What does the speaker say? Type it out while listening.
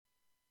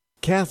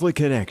Catholic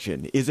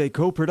Connection is a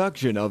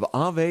co-production of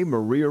Ave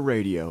Maria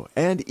Radio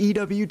and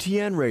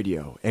EWTN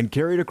Radio and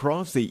carried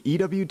across the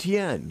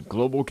EWTN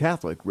Global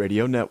Catholic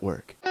Radio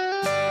Network.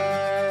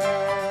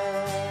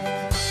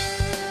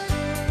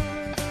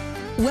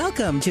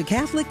 Welcome to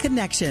Catholic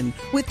Connection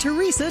with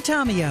Teresa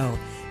Tomeo,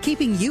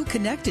 keeping you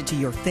connected to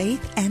your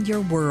faith and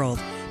your world.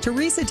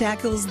 Teresa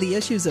tackles the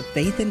issues of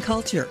faith and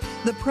culture,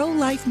 the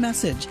pro-life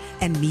message,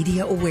 and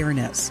media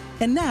awareness.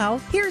 And now,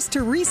 here's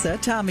Teresa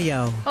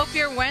Tomeo. Hope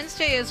your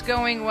Wednesday is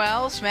going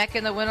well. Smack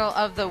in the middle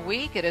of the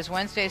week. It is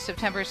Wednesday,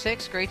 September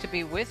 6th. Great to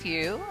be with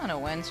you on a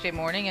Wednesday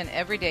morning and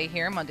every day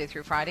here, Monday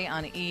through Friday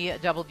on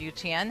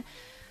EWTN.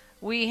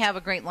 We have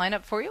a great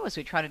lineup for you, as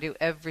we try to do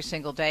every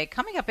single day.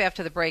 Coming up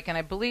after the break, and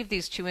I believe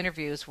these two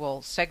interviews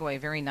will segue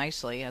very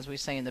nicely, as we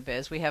say in the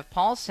biz, we have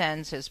Paul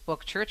Senz, his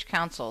book, Church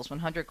Councils,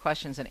 100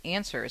 Questions and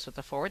Answers, with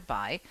the foreword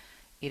by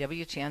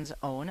EWTN's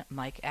own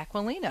Mike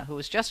Aquilina, who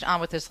was just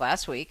on with us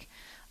last week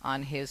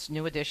on his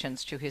new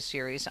additions to his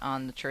series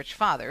on the Church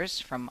Fathers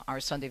from our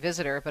Sunday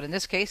Visitor. But in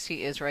this case,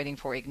 he is writing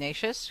for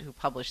Ignatius, who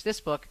published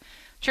this book,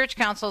 Church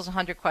Councils,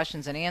 100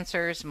 Questions and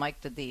Answers.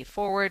 Mike did the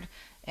foreword,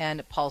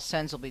 and Paul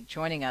Senz will be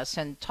joining us.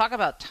 And talk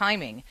about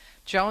timing.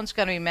 Joan's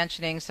going to be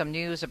mentioning some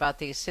news about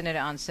the Synod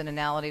on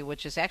Synodality,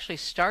 which is actually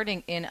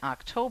starting in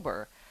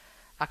October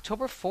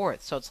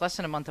 4th, so it's less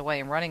than a month away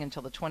and running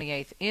until the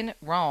 28th in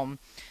Rome.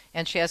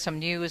 And she has some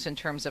news in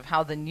terms of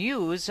how the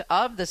news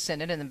of the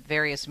Synod and the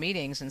various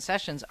meetings and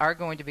sessions are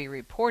going to be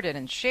reported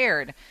and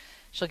shared.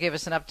 She'll give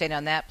us an update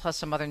on that, plus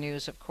some other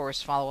news, of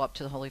course, follow up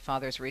to the Holy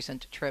Father's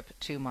recent trip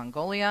to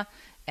Mongolia,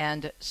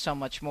 and so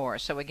much more.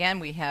 So again,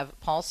 we have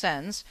Paul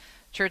Senz,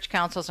 Church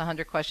Councils,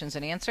 100 Questions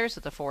and Answers,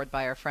 at the forward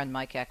by our friend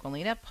Mike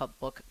Aquilina,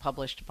 book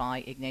published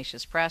by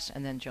Ignatius Press,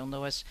 and then Joan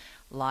Lewis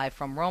live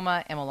from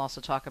Roma. And we'll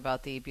also talk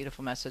about the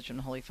beautiful message from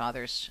the Holy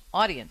Father's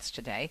audience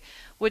today,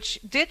 which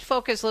did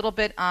focus a little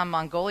bit on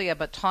Mongolia,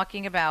 but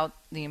talking about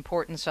the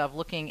importance of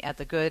looking at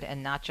the good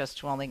and not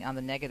just dwelling on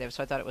the negative.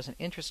 So I thought it was an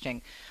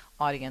interesting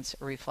audience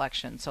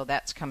reflection. So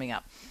that's coming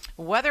up.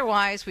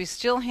 Weather-wise, we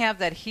still have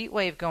that heat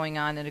wave going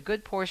on in a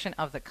good portion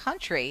of the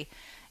country.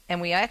 And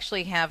we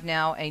actually have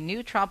now a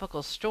new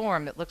tropical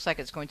storm that looks like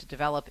it's going to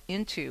develop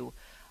into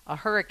a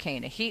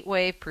hurricane, a heat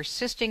wave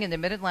persisting in the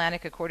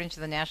mid-Atlantic, according to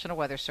the National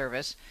Weather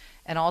Service,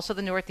 and also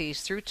the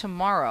Northeast through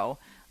tomorrow,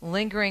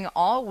 lingering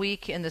all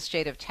week in the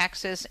state of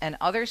Texas and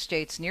other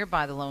states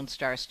nearby the Lone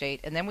Star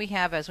State. And then we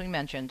have, as we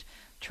mentioned,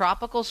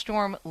 Tropical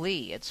Storm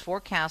Lee. It's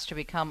forecast to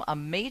become a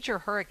major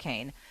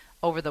hurricane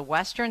over the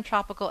western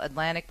tropical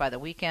Atlantic by the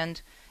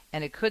weekend,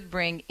 and it could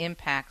bring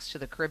impacts to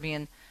the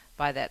Caribbean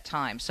by that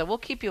time. So we'll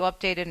keep you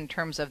updated in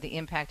terms of the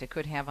impact it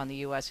could have on the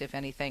U.S., if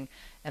anything.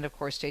 And, of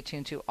course, stay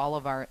tuned to all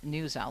of our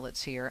news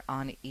outlets here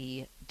on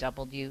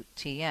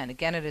EWTN.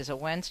 Again, it is a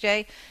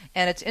Wednesday,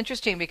 and it's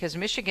interesting because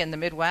Michigan, the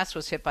Midwest,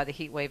 was hit by the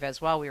heat wave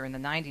as well. We were in the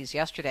 90s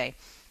yesterday.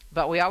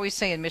 But we always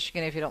say in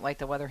Michigan, if you don't like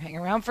the weather, hang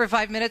around for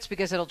 5 minutes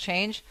because it'll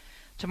change.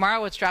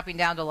 Tomorrow it's dropping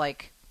down to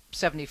like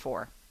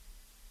 74.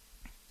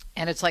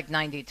 And it's like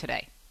 90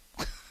 today.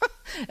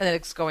 And then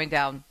it's going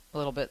down a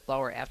little bit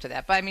lower after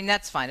that. But, I mean,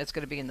 that's fine. It's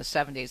going to be in the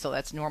 70s, so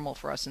that's normal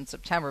for us in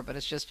September. But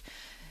it's just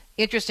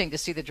interesting to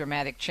see the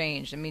dramatic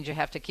change. It means you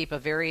have to keep a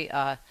very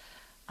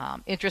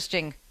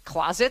interesting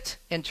closet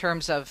in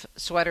terms of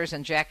sweaters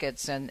and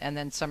jackets and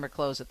then summer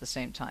clothes at the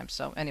same time.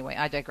 So, anyway,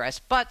 I digress.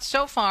 But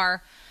so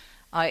far,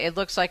 it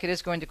looks like it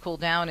is going to cool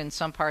down in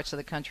some parts of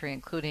the country,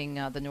 including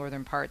the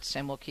northern parts,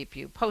 and we'll keep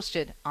you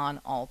posted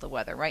on all the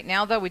weather. Right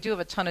now, though, we do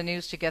have a ton of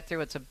news to get through.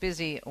 It's a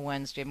busy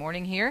Wednesday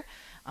morning here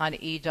on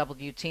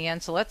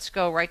EWTN. So let's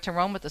go right to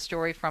Rome with the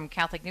story from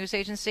Catholic News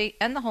Agency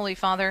and the Holy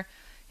Father,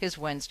 his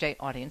Wednesday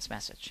audience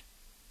message.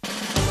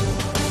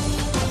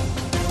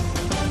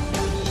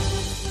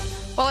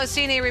 Well, as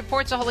CNA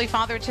reports, the Holy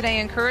Father today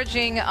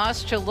encouraging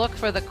us to look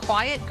for the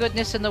quiet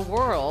goodness in the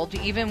world,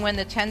 even when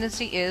the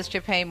tendency is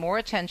to pay more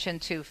attention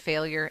to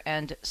failure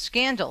and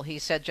scandal. He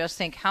said, just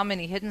think how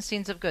many hidden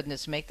scenes of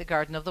goodness make the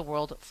garden of the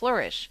world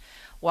flourish,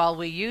 while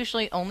we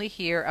usually only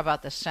hear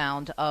about the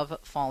sound of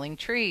falling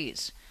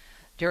trees.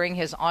 During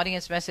his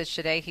audience message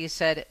today, he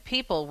said,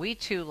 people, we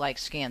too like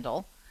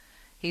scandal.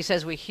 He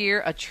says we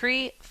hear a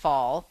tree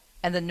fall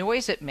and the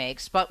noise it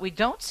makes, but we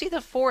don't see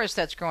the forest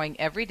that's growing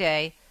every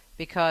day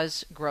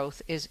because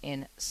growth is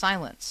in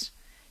silence.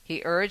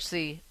 He urged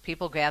the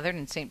people gathered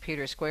in St.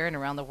 Peter's Square and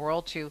around the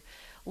world to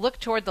look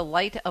toward the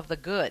light of the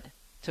good,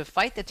 to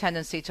fight the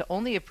tendency to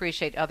only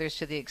appreciate others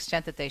to the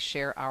extent that they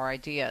share our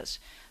ideas.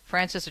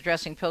 Francis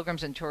addressing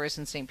pilgrims and tourists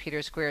in St.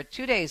 Peter's Square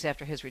 2 days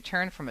after his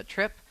return from a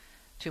trip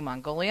to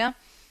Mongolia.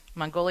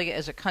 Mongolia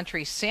is a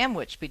country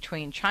sandwiched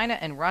between China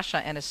and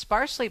Russia and is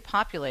sparsely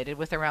populated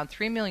with around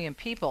 3 million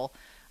people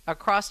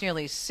across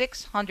nearly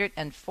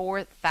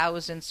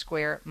 604,000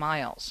 square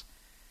miles.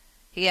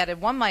 He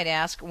added, one might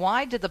ask,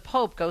 why did the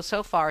Pope go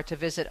so far to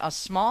visit a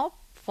small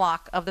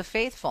flock of the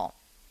faithful?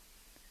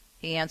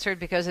 He answered,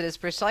 because it is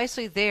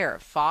precisely there,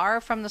 far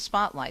from the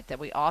spotlight, that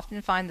we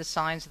often find the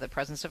signs of the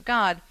presence of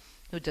God,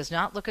 who does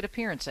not look at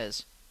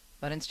appearances,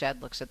 but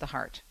instead looks at the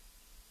heart.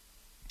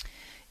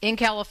 In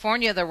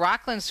California, the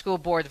Rockland School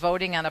Board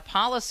voting on a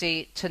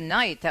policy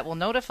tonight that will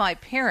notify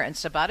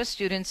parents about a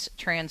student's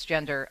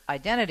transgender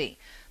identity.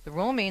 The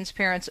rule means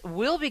parents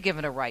will be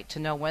given a right to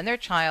know when their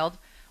child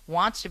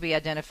wants to be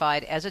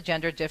identified as a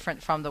gender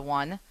different from the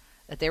one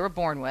that they were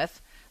born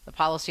with. The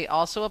policy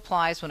also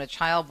applies when a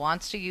child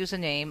wants to use a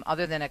name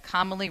other than a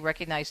commonly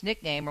recognized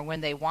nickname or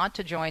when they want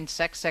to join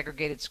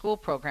sex-segregated school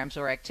programs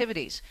or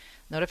activities.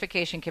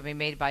 Notification can be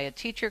made by a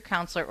teacher,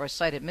 counselor, or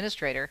site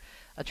administrator.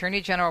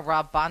 Attorney General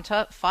Rob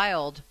Bonta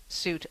filed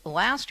suit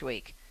last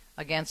week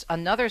against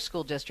another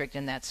school district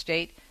in that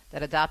state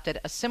that adopted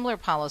a similar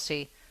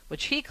policy,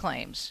 which he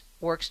claims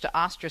works to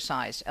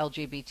ostracize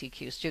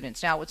LGBTQ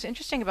students. Now, what's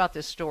interesting about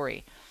this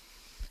story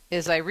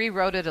is I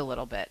rewrote it a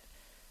little bit.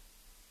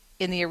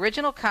 In the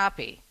original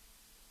copy,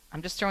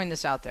 I'm just throwing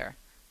this out there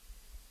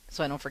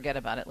so I don't forget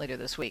about it later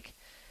this week.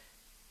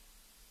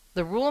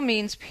 The rule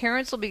means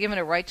parents will be given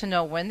a right to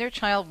know when their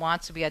child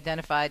wants to be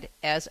identified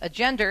as a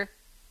gender.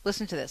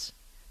 Listen to this.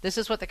 This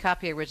is what the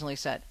copy originally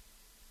said.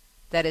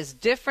 That is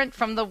different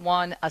from the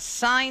one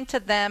assigned to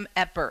them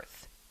at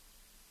birth.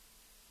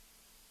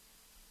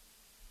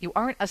 You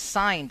aren't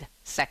assigned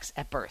sex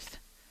at birth.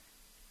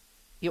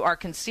 You are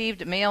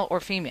conceived male or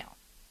female.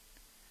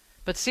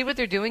 But see what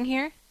they're doing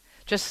here?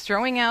 Just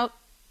throwing out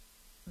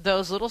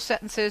those little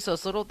sentences,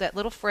 that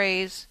little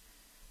phrase.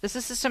 This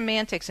is the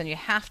semantics, and you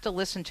have to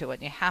listen to it,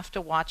 and you have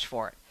to watch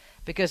for it,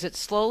 because it's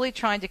slowly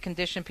trying to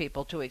condition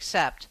people to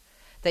accept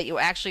that you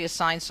actually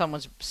assign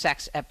someone's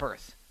sex at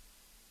birth.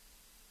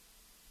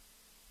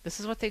 This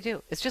is what they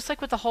do. It's just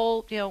like with the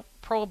whole,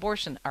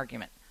 pro-abortion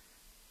argument.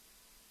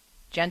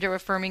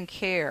 Gender-affirming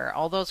care,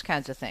 all those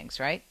kinds of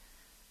things, right?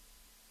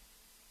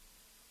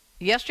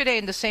 Yesterday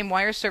in the same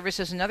wire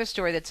service is another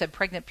story that said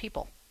pregnant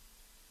people,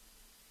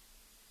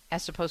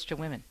 as opposed to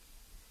women.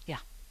 Yeah.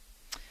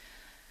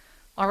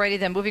 Alrighty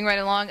then, moving right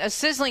along. A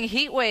sizzling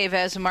heat wave,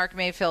 as Mark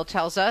Mayfield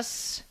tells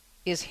us,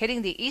 is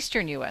hitting the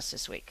eastern U.S.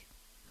 this week.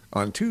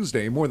 On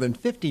Tuesday, more than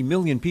 50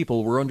 million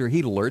people were under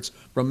heat alerts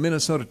from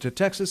Minnesota to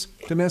Texas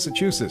to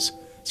Massachusetts.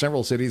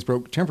 Several cities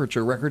broke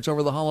temperature records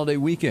over the holiday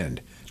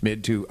weekend.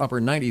 Mid to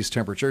upper 90s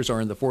temperatures are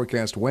in the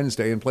forecast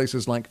Wednesday in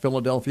places like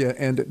Philadelphia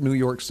and New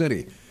York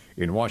City.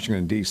 In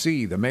Washington,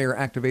 D.C., the mayor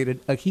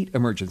activated a heat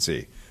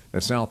emergency. The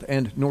South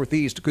and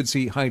Northeast could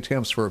see high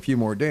temps for a few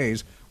more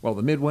days, while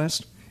the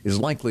Midwest is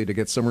likely to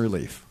get some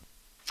relief.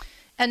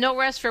 And no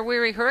rest for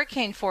weary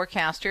hurricane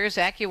forecasters.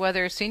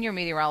 AccuWeather senior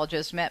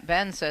meteorologist Matt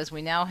Ben says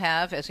we now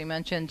have, as we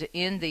mentioned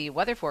in the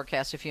weather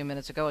forecast a few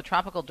minutes ago, a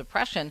tropical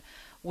depression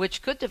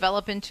which could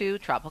develop into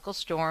Tropical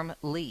Storm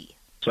Lee.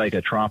 It's like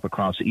a trough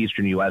across the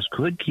eastern U.S.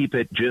 could keep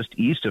it just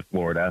east of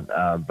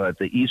Florida, but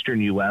the eastern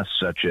U.S.,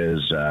 such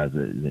as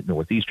the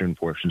northeastern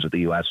portions of the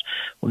U.S.,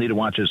 will need to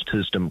watch this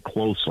system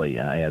closely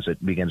as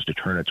it begins to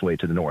turn its way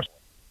to the north.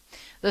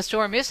 The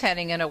storm is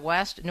heading in a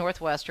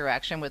west-northwest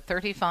direction with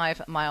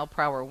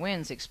 35-mile-per-hour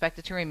winds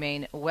expected to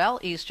remain well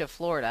east of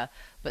Florida,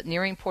 but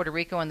nearing Puerto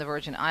Rico and the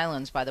Virgin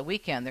Islands by the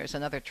weekend. There's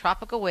another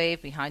tropical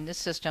wave behind this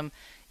system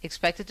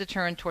expected to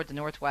turn toward the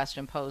northwest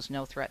and pose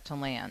no threat to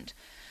land.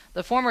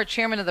 The former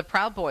chairman of the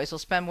Proud Boys will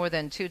spend more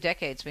than 2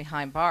 decades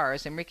behind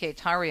bars. Enrique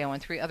Tarrio and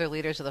 3 other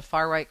leaders of the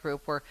far-right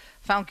group were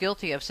found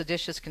guilty of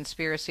seditious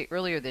conspiracy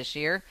earlier this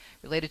year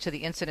related to the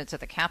incidents at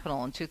the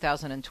Capitol in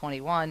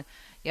 2021.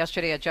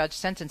 Yesterday, a judge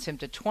sentenced him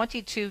to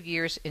 22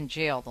 years in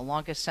jail, the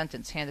longest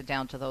sentence handed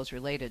down to those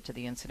related to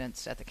the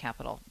incidents at the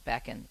Capitol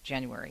back in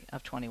January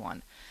of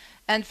 21.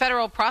 And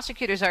federal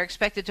prosecutors are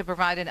expected to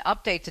provide an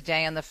update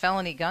today on the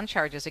felony gun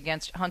charges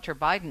against Hunter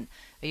Biden.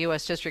 A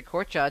U.S. District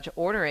Court judge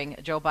ordering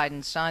Joe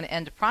Biden's son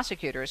and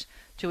prosecutors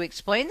to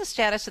explain the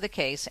status of the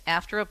case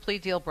after a plea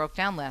deal broke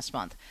down last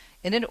month.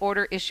 In an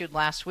order issued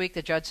last week,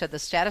 the judge said the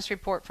status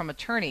report from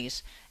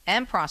attorneys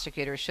and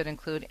prosecutors should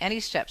include any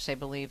steps they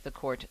believe the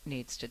court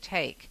needs to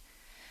take.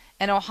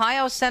 An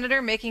Ohio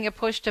senator making a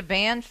push to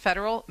ban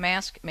federal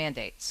mask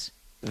mandates.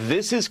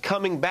 This is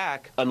coming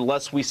back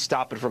unless we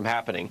stop it from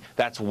happening.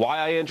 That's why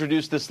I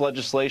introduced this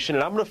legislation,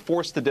 and I'm going to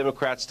force the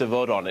Democrats to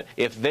vote on it.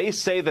 If they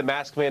say the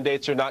mask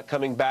mandates are not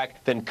coming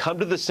back, then come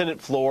to the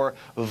Senate floor,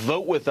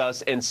 vote with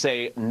us, and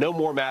say no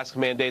more mask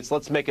mandates.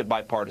 Let's make it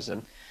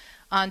bipartisan.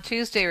 On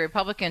Tuesday,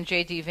 Republican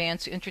J.D.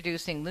 Vance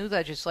introducing new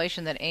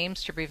legislation that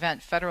aims to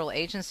prevent federal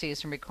agencies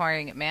from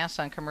requiring masks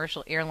on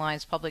commercial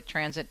airlines, public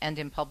transit, and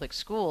in public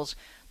schools,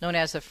 known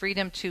as the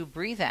Freedom to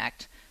Breathe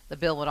Act. The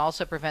bill would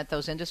also prevent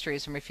those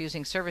industries from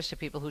refusing service to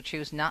people who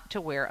choose not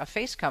to wear a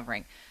face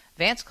covering.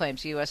 Vance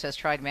claims the U.S. has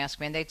tried mask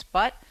mandates,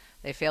 but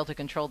they failed to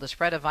control the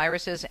spread of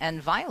viruses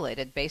and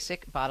violated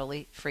basic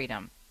bodily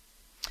freedom.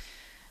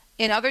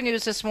 In other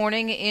news this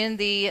morning, in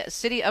the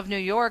city of New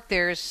York,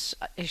 there's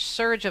a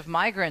surge of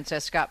migrants,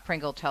 as Scott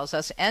Pringle tells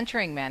us,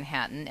 entering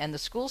Manhattan and the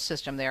school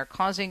system there,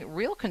 causing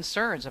real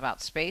concerns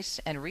about space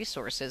and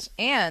resources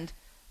and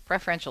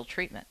preferential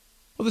treatment.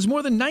 Well, there's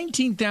more than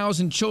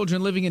 19,000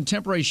 children living in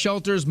temporary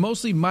shelters,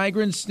 mostly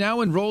migrants,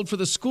 now enrolled for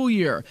the school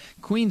year.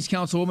 Queens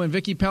Councilwoman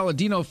Vicky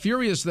Palladino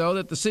furious, though,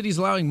 that the city's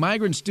allowing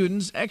migrant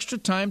students extra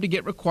time to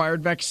get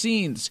required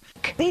vaccines.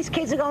 These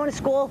kids are going to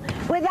school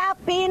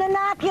without being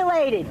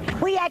inoculated.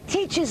 We had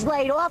teachers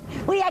laid off.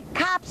 We had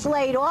cops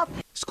laid off.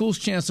 Schools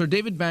Chancellor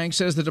David Banks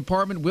says the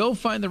department will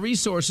find the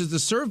resources to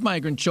serve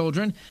migrant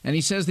children, and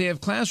he says they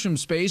have classroom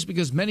space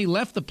because many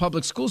left the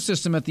public school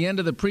system at the end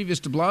of the previous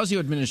de Blasio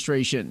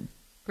administration.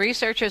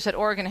 Researchers at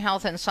Oregon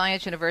Health and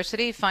Science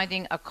University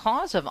finding a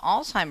cause of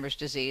Alzheimer's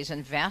disease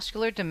and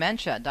vascular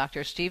dementia.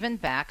 Dr. Stephen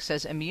Back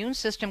says immune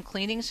system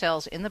cleaning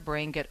cells in the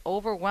brain get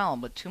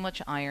overwhelmed with too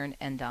much iron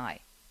and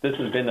die. This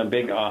has been a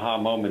big aha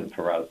moment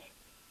for us,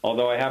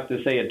 although I have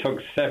to say it took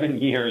 7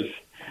 years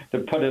to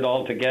put it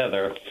all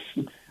together.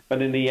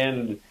 But in the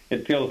end,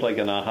 it feels like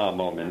an aha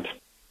moment.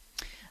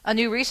 A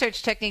new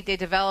research technique they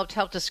developed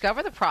helped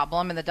discover the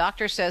problem, and the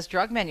doctor says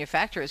drug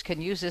manufacturers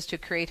can use this to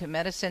create a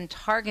medicine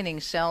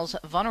targeting cells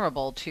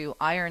vulnerable to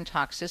iron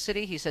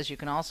toxicity. He says you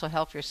can also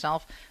help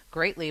yourself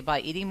greatly by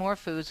eating more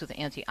foods with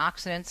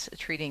antioxidants,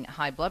 treating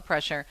high blood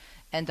pressure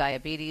and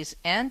diabetes,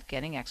 and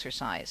getting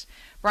exercise.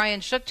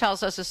 Brian Shook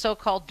tells us a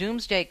so-called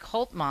doomsday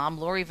cult mom,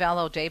 Lori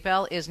Vallow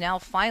Daybell, is now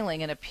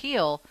filing an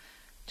appeal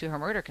to her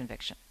murder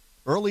conviction.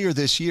 Earlier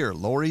this year,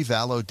 Lori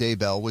Vallow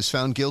Daybell was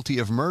found guilty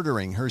of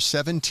murdering her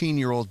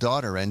 17-year-old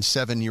daughter and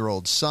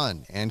 7-year-old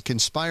son and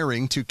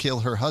conspiring to kill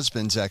her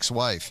husband's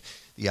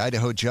ex-wife. The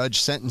Idaho judge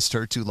sentenced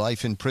her to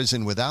life in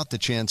prison without the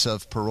chance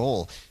of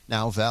parole.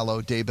 Now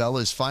Vallow Daybell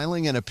is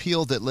filing an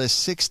appeal that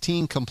lists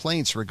 16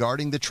 complaints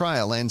regarding the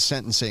trial and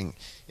sentencing.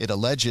 It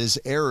alleges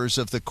errors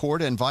of the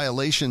court and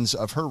violations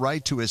of her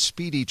right to a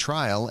speedy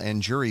trial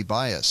and jury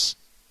bias.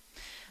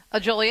 A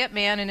Joliet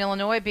man in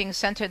Illinois being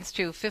sentenced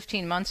to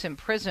 15 months in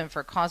prison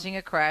for causing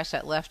a crash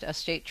that left a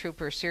state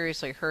trooper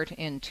seriously hurt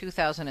in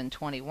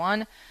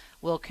 2021.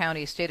 Will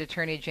County State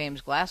Attorney James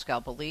Glasgow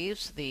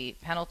believes the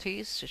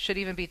penalties should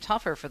even be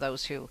tougher for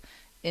those who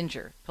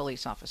injure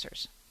police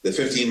officers. The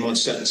 15-month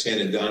sentence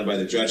handed down by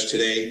the judge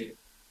today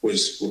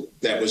was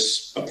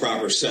a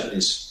proper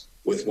sentence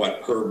with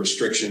what her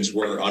restrictions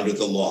were under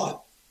the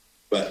law.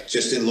 But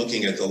just in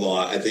looking at the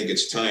law, I think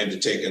it's time to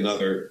take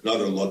another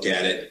look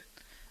at it.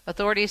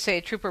 Authorities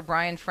say Trooper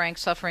Brian Frank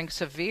suffering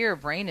severe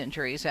brain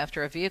injuries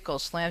after a vehicle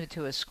slammed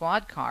into his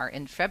squad car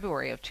in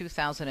February of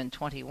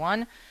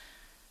 2021.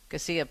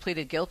 Garcia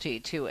pleaded guilty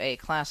to a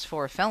Class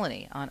 4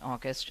 felony on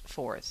August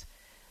 4th.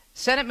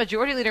 Senate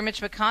Majority Leader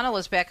Mitch McConnell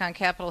is back on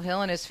Capitol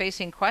Hill and is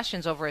facing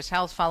questions over his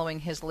health following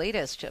his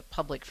latest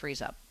public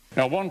freeze-up.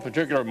 Now, one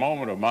particular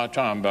moment of my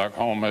time back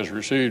home has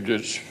received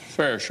its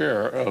fair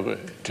share of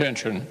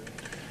attention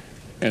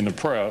in the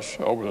press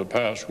over the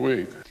past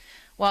week.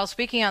 While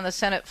speaking on the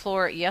Senate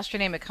floor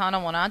yesterday,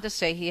 McConnell went on to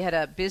say he had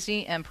a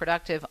busy and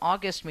productive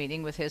August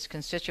meeting with his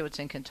constituents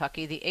in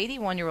Kentucky. The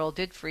 81-year-old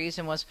did freeze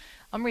and was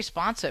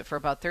unresponsive for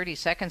about 30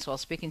 seconds while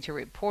speaking to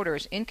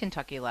reporters in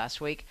Kentucky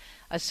last week.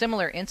 A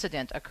similar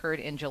incident occurred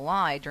in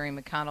July during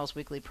McConnell's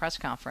weekly press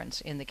conference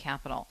in the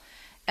Capitol.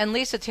 And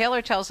Lisa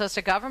Taylor tells us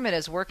the government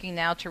is working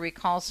now to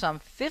recall some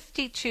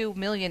 52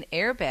 million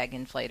airbag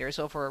inflators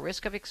over a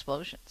risk of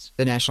explosions.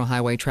 The National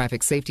Highway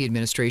Traffic Safety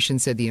Administration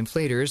said the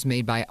inflators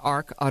made by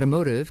ARC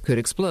Automotive could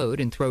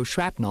explode and throw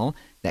shrapnel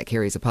that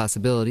carries a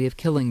possibility of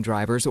killing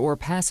drivers or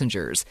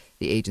passengers.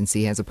 The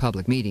agency has a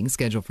public meeting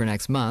scheduled for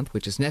next month,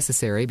 which is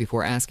necessary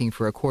before asking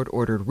for a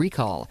court-ordered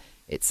recall.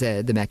 It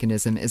said the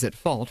mechanism is at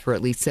fault for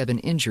at least 7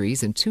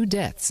 injuries and 2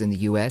 deaths in the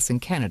U.S.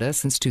 and Canada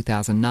since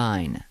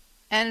 2009.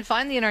 And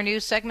finally, in our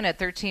news segment at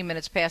 13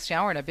 minutes past the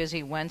hour on a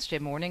busy Wednesday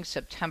morning,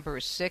 September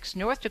 6th,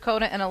 North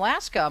Dakota and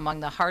Alaska among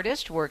the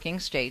hardest working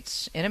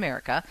states in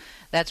America.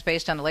 That's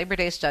based on a Labor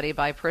Day study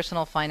by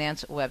personal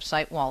finance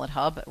website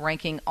WalletHub,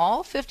 ranking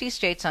all 50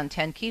 states on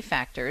 10 key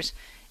factors,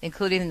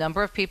 including the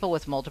number of people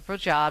with multiple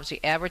jobs,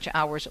 the average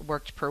hours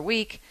worked per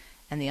week,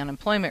 and the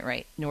unemployment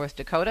rate. North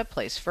Dakota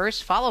placed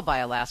first, followed by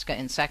Alaska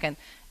in second,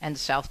 and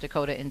South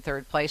Dakota in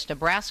third place.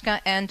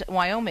 Nebraska and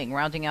Wyoming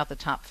rounding out the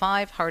top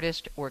 5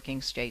 hardest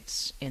working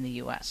states in the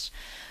U.S.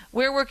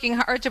 We're working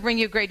hard to bring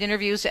you great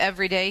interviews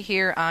every day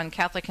here on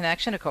Catholic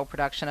Connection, a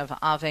co-production of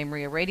Ave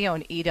Maria Radio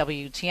and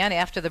EWTN.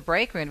 After the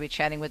break, we're going to be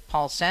chatting with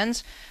Paul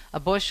Senz, a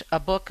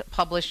book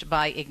published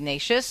by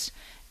Ignatius,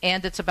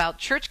 and it's about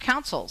church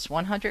councils,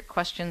 100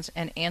 questions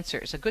and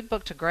answers. A good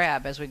book to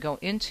grab as we go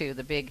into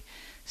the big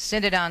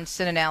Synod on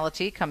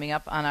Synodality coming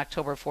up on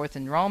October 4th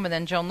in Rome. And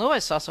then Joan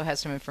Lewis also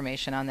has some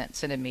information on that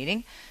Synod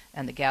meeting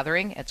and the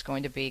gathering. It's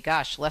going to be,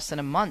 less than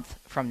a month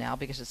from now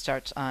because it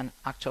starts on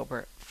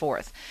October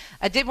 4th.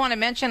 I did want to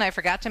mention, I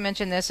forgot to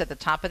mention this at the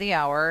top of the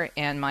hour,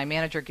 and my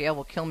manager Gail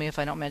will kill me if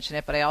I don't mention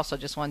it, but I also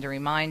just wanted to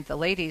remind the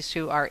ladies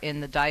who are in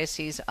the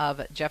Diocese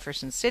of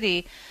Jefferson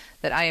City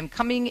that I am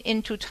coming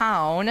into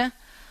town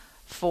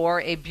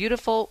for a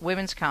beautiful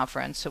women's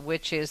conference,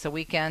 which is the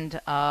weekend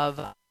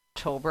of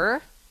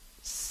October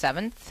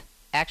 7th,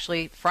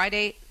 actually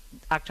Friday,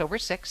 October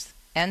 6th,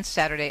 and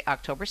Saturday,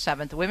 October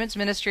 7th, Women's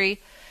Ministry,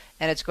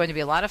 and it's going to be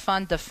a lot of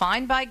fun.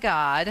 Defined by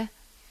God,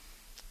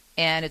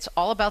 And it's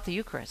all about the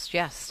Eucharist.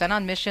 Yes, sent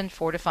on mission,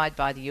 fortified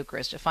by the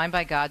Eucharist. Defined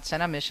by God,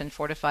 sent on mission,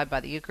 fortified by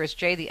the Eucharist.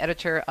 Jay, the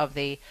editor of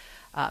the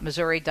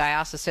Missouri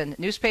Diocesan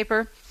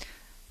newspaper,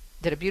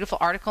 did a beautiful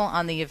article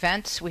on the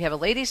event. We have a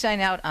ladies' night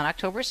out on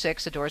October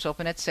 6th. The doors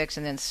open at 6.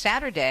 And then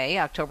Saturday,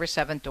 October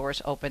 7th,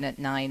 doors open at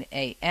 9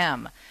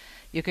 a.m.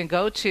 You can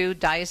go to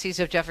Diocese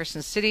of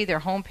Jefferson City,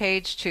 their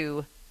homepage,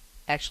 to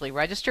actually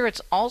register.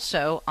 It's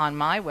also on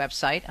my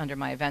website under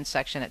my events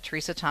section at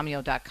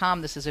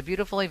theresatomio.com. This is a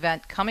beautiful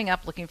event coming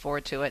up. Looking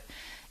forward to it.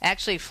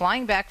 Actually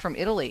flying back from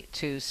Italy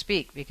to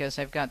speak because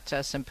I've got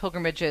some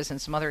pilgrimages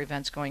and some other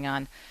events going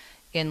on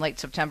in late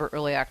September,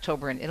 early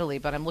October in Italy.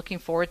 But I'm looking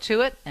forward to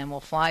it, and we'll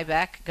fly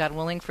back, God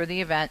willing, for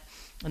the event.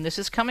 And this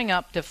is coming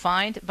up,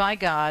 Defined by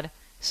God,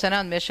 Sent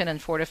on Mission,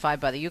 and Fortified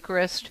by the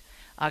Eucharist,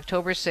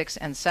 October 6th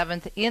and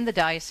 7th in the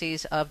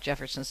Diocese of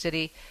Jefferson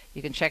City.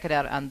 You can check it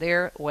out on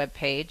their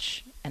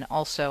webpage and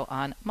also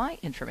on my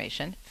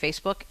information,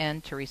 Facebook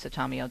and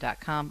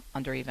theresatomio.com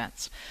under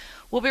events.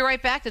 We'll be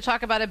right back to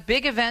talk about a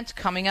big event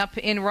coming up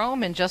in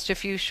Rome in just a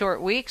few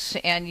short weeks,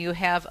 and you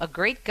have a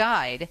great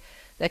guide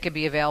that could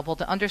be available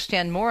to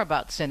understand more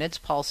about synods.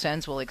 Paul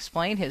Senz will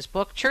explain his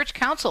book, Church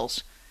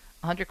Councils,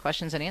 100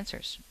 Questions and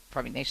Answers,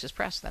 from Ignatius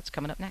Press. That's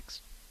coming up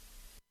next.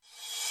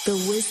 The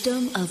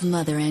wisdom of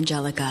Mother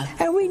Angelica.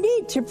 And we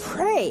need to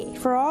pray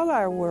for all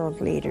our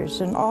world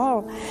leaders and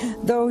all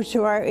those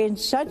who are in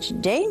such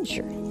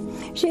danger.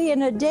 See,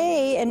 in a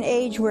day and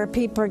age where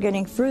people are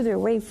getting further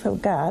away from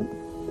God,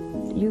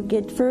 you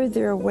get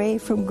further away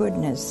from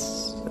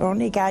goodness.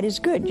 Only God is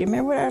good. You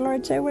remember what our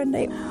Lord said one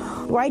day?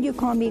 Why do you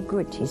call me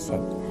good, he said.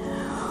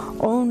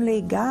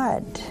 Only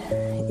God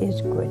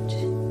is good.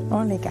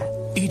 Only God.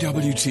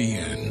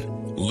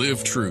 EWTN.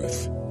 Live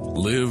truth.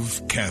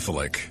 Live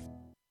Catholic.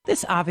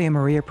 This Ave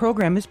Maria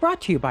program is brought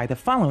to you by the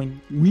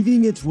following.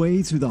 Weaving its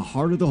way through the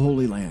heart of the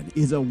Holy Land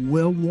is a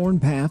well-worn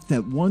path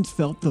that once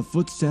felt the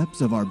footsteps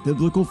of our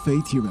biblical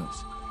faith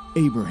heroes,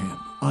 Abraham,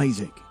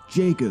 Isaac,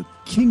 Jacob,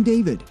 King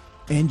David,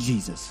 and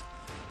Jesus.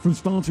 From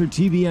sponsored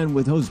TBN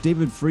with hosts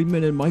David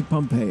Friedman and Mike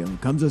Pompeo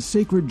comes a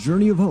sacred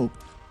journey of hope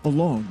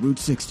along Route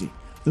 60,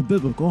 the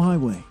Biblical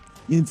Highway.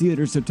 In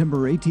theaters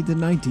September 18th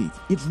and 19th,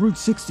 it's Route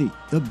 60,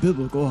 the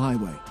Biblical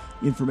Highway.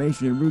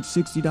 Information at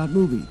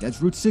Route60.movie. That's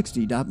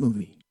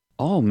Route60.movie.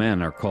 All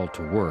men are called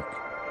to work,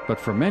 but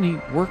for many,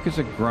 work is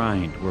a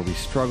grind where we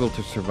struggle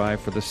to survive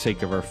for the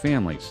sake of our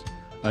families.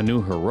 A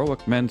new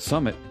Heroic Men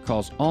Summit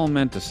calls all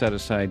men to set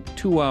aside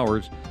 2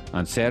 hours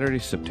on Saturday,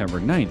 September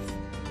 9th.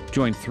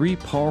 Join 3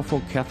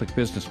 powerful Catholic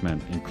businessmen,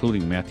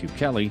 including Matthew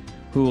Kelly,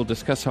 who will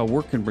discuss how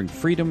work can bring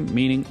freedom,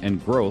 meaning,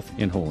 and growth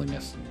in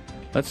holiness.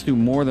 Let's do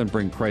more than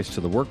bring Christ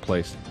to the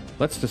workplace.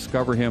 Let's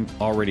discover Him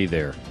already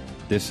there.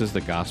 This is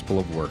the Gospel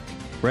of Work.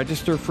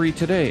 Register free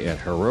today at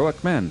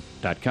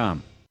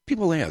heroicmen.com.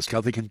 People ask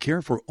how they can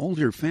care for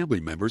older family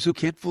members who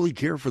can't fully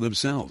care for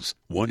themselves.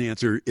 One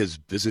answer is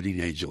Visiting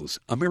Angels,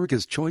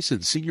 America's choice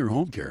in senior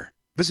home care.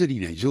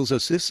 Visiting Angels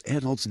assists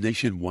adults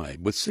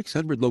nationwide with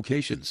 600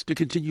 locations to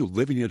continue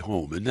living at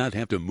home and not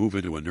have to move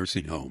into a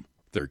nursing home.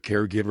 Their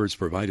caregivers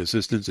provide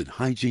assistance in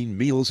hygiene,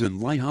 meals, and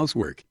light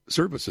housework.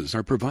 Services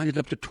are provided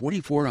up to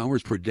 24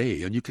 hours per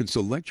day, and you can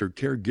select your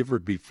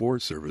caregiver before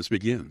service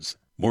begins.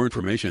 More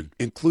information,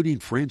 including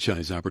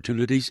franchise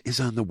opportunities, is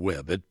on the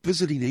web at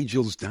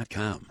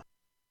visitingangels.com.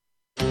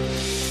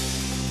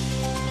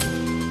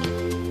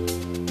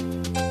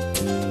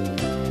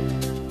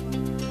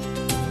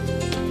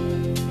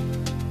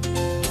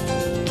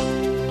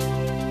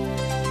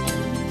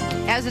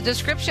 As a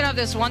description of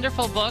this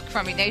wonderful book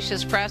from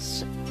Ignatius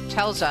Press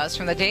tells us,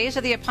 from the days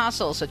of the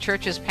apostles, the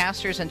church's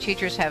pastors and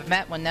teachers have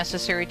met when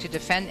necessary to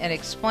defend and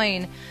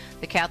explain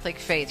the Catholic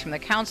faith. From the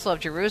Council of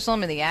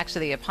Jerusalem and the Acts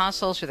of the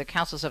Apostles to the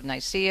Councils of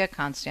Nicaea,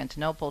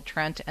 Constantinople,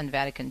 Trent, and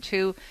Vatican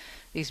II,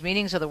 these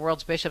meetings of the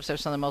world's bishops are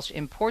some of the most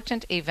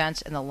important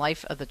events in the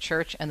life of the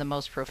Church and the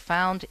most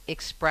profound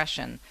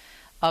expression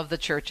of the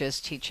Church's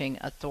teaching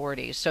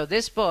authority. So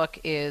this book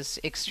is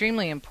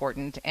extremely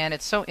important, and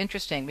it's so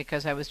interesting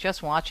because I was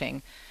just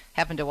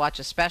happened to watch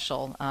a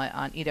special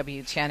on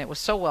EWTN. It was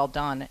so well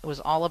done. It was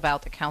all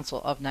about the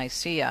Council of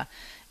Nicaea.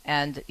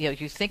 And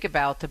you think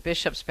about the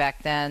bishops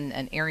back then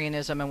and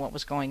Arianism and what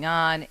was going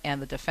on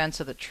and the defense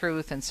of the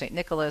truth and St.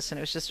 Nicholas, and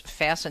it was just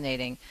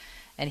fascinating.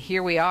 And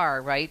here we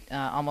are, right,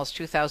 almost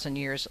 2,000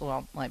 years,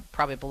 well,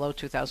 probably below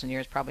 2,000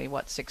 years, probably,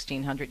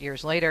 1,600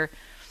 years later,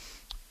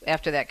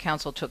 after that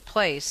council took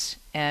place,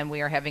 and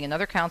we are having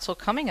another council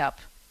coming up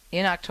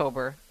in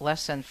October,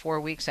 less than 4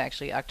 weeks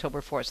actually, October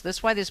 4th. So this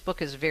is why this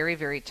book is very,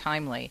 very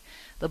timely.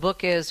 The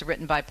book is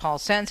written by Paul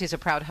Senz. He's a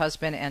proud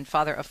husband and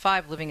father of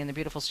 5 living in the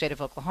beautiful state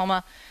of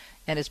Oklahoma.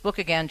 And his book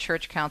again,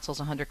 Church Councils,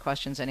 100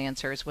 Questions and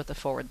Answers, with the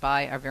foreword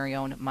by our very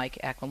own Mike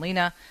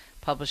Aquilina,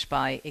 published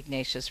by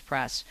Ignatius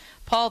Press.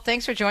 Paul,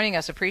 thanks for joining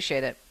us.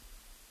 Appreciate it.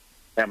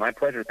 Yeah, my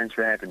pleasure. Thanks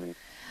for having me.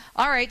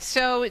 All right,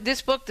 so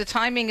this book, the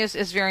timing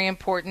is very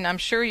important. I'm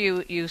sure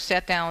you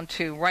sat down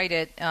to write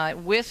it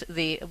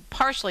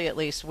partially at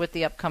least, with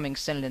the upcoming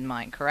synod in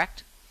mind,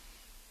 correct?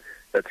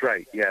 That's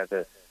right. Yeah,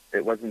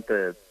 it wasn't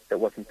the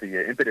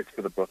the impetus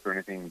for the book or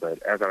anything,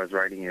 but as I was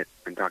writing it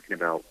and talking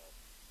about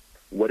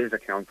what is a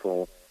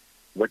council,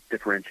 what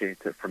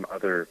differentiates it from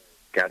other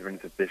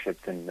gatherings of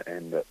bishops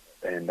and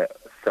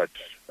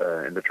such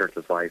in the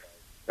church's life,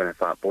 then I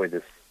thought, boy,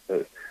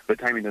 the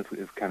timing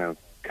is kind of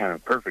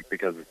perfect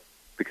because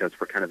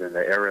we're kind of in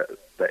the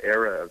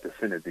era of the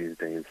synod these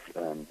days,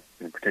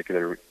 in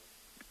particular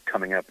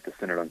coming up at the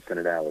synod on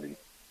synodality.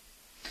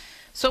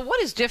 So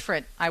what is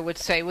different, I would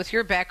say, with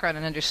your background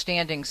and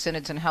understanding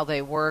synods and how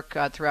they work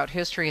throughout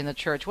history in the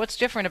church? What's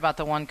different about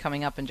the one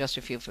coming up in just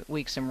a few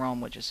weeks in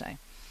Rome, would you say?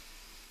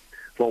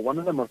 Well, one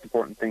of the most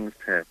important things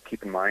to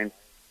keep in mind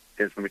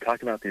is when we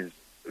talk about these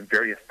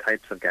various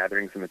types of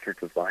gatherings in the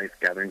church's life,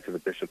 gatherings of the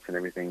bishops and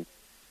everything,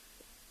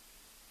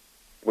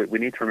 we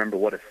need to remember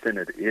what a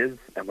synod is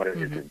and what it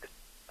isn't.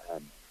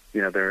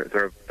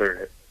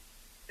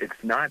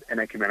 It's not an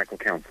ecumenical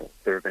council.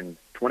 There have been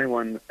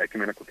 21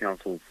 ecumenical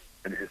councils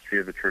in the history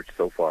of the church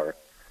so far,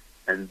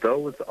 and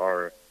those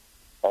are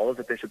all of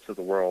the bishops of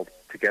the world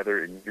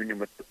together in union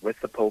with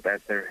the Pope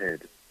as their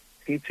head,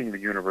 teaching the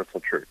universal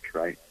church,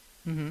 right?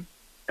 Mm-hmm.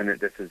 And that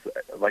this is,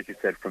 like you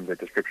said from the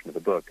description of the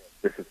book,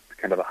 this is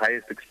kind of the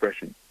highest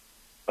expression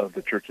of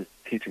the church's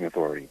teaching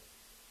authority.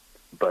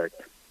 But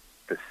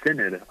the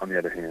synod, on the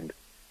other hand,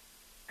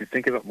 you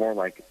think of it more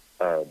like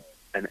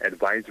an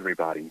advisory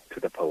body to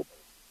the Pope.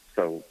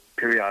 So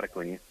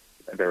periodically,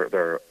 there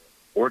are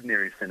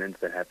ordinary synods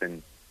that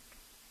happen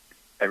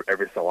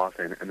every so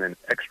often, and then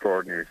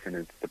extraordinary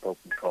synods the Pope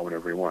will call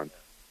whenever he wants.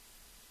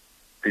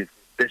 These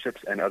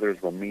bishops and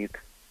others will meet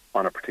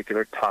on a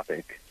particular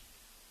topic,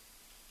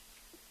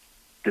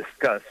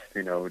 discuss,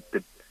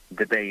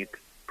 debate,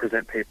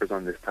 present papers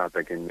on this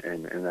topic, and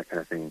that kind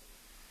of thing.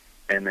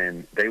 And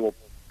then they will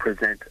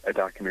present a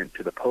document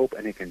to the Pope,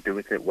 and he can do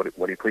with it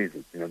what he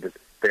pleases.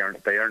 They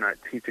are not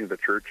teaching the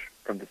church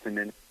from the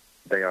synod.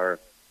 They are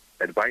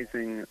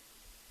advising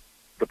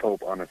the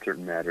Pope on a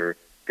certain matter,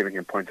 giving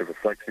him points of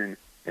reflection,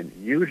 and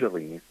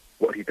usually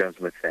what he does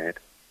with that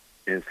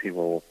is he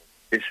will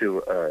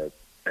issue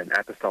an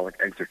apostolic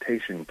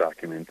exhortation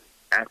document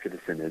after the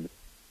synod,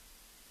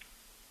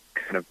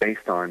 kind of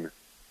based on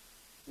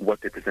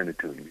what they presented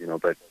to him.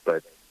 But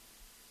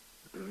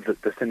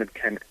the synod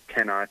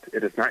cannot,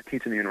 it is not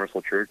teaching the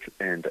universal church,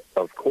 and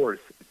of course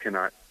it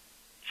cannot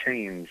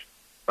change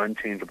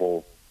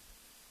unchangeable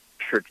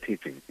church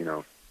teaching.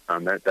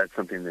 That's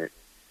something that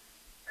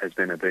has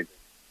been a big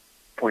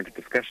point of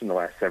discussion the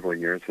last several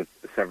years with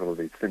several of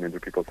these synods, where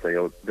people say,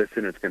 "Oh, this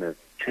synod's going to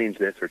change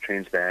this or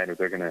change that, or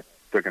they're going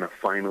to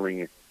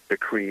finally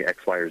decree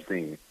X, Y, or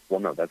Z." Well,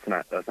 no, that's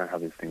not how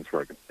these things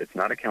work. It's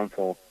not a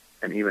council,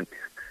 and even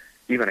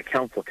a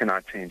council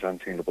cannot change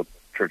unchangeable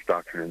church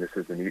doctrine. And this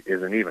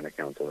isn't even a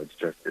council.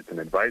 It's an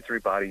advisory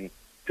body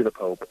to the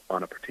Pope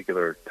on a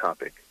particular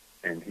topic,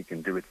 and he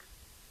can do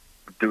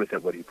with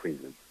it what he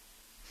pleases.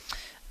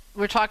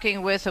 We're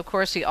talking with, of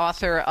course, the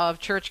author of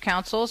Church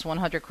Councils,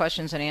 100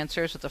 Questions and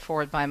Answers, with the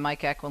foreword by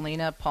Mike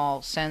Aquilina. Paul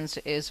Senz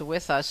is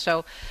with us.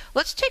 So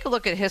let's take a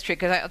look at history,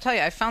 because I'll tell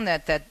you, I found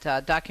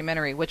that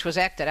documentary, which was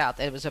acted out.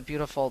 It was a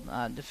beautiful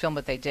film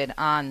that they did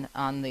on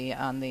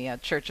the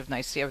Church of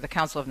Nicaea, or the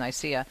Council of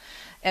Nicaea.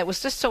 It was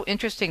just so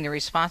interesting, the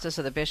responses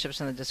of the bishops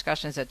and the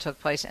discussions that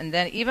took place. And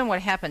then even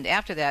what happened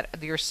after that,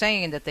 you're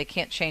saying that they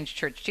can't change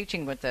church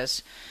teaching with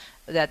this,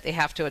 that they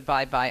have to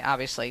abide by,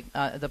 obviously,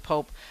 the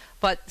Pope.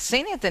 But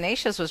St.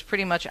 Athanasius was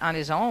pretty much on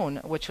his own,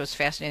 which was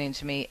fascinating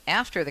to me,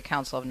 after the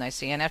Council of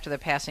Nicaea and after the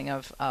passing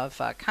of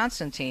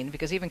Constantine,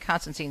 because even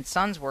Constantine's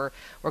sons were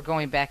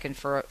going back and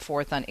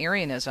forth on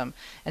Arianism.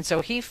 And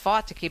so he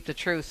fought to keep the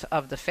truth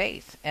of the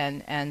faith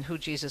and who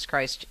Jesus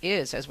Christ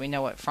is, as we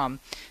know it from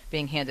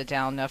being handed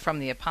down from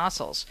the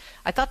apostles.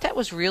 I thought that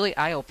was really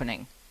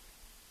eye-opening.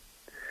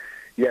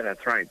 Yeah,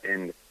 that's right.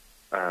 And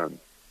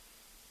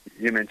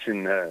you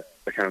mentioned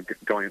kind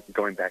of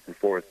going back and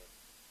forth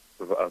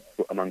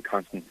among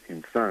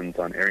Constantine's sons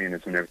on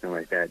Arianism and everything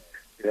like that.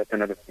 That's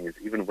another thing, is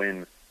even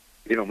when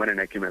an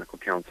ecumenical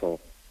council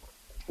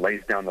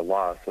lays down the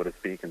law, so to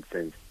speak, and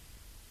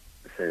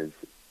says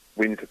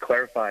we need to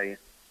clarify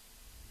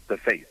the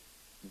faith.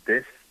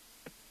 This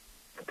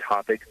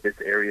topic, this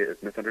area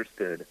is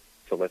misunderstood,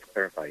 so let's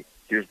clarify.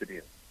 Here's the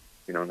deal,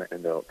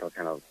 and they'll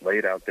kind of lay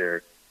it out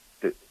there,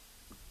 to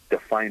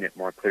define it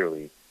more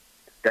clearly.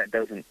 That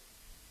doesn't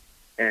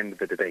end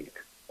the debate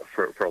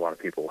for a lot of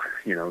people.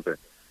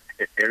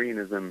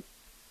 Arianism,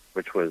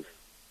 which was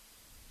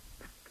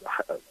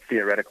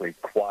theoretically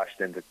quashed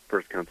in the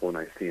First Council of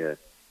Nicaea,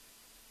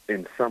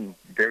 in some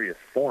various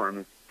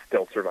forms,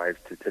 still survives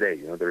to today.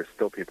 There are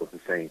still people who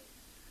say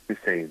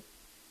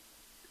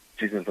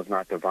Jesus was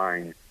not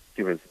divine.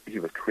 He was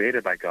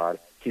created by God.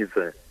 He's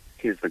the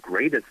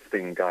greatest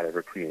thing God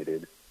ever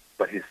created,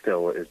 but he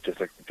still is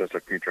just a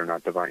creature,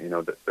 not divine.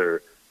 That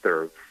there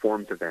are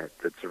forms of that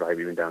survive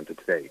even down to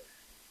today.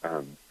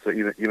 So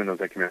even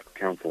those ecumenical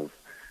councils,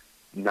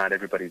 not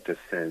everybody just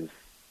says,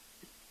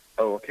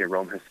 "Oh, okay,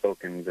 Rome has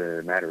spoken,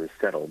 the matter is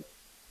settled."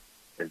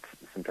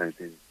 Sometimes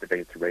these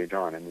debates rage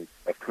on, and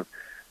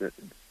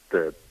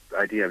the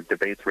idea of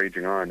debates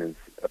raging on is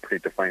a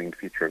pretty defining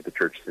feature of the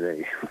church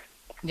today.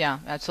 Yeah,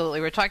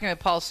 absolutely. We're talking with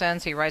Paul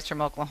Senz. He writes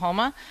from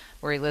Oklahoma,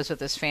 where he lives with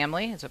his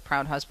family. He's a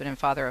proud husband and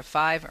father of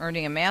 5,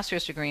 earning a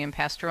master's degree in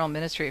pastoral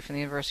ministry from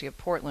the University of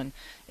Portland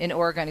in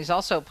Oregon. He's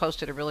also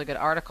posted a really good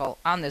article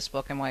on this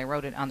book and why he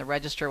wrote it on the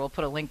Register. We'll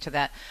put a link to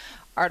that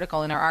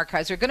article in our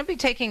archives. We're going to be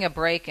taking a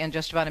break in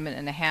just about a minute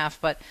and a half,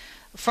 but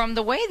from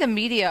the way the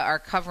media are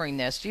covering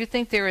this, do you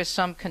think there is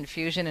some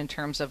confusion in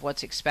terms of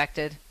what's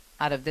expected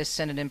out of this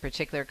synod in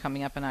particular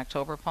coming up in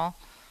October, Paul?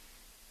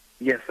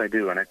 Yes, I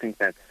do, and I think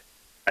that's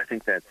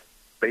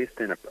based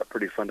in a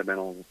pretty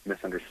fundamental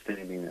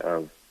misunderstanding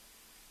of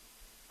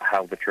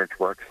how the church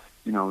works.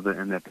 You know,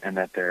 and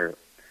that there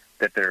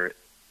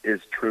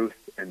is truth,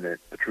 and that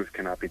the truth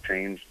cannot be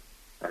changed.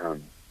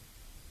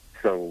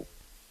 So,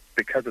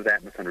 because of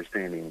that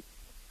misunderstanding,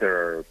 there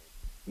are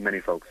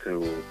many folks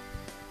who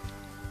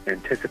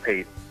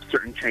anticipate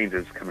certain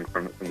changes coming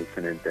from the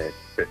synod that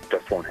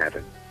just won't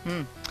happen.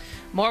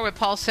 More with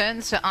Paul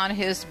Senz on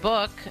his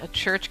book,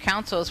 Church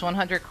Council's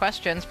 100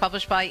 Questions,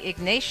 published by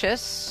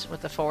Ignatius,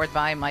 with the foreword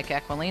by Mike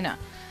Aquilina.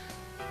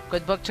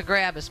 Good book to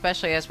grab,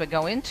 especially as we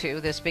go into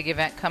this big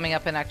event coming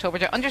up in October,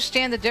 to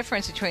understand the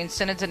difference between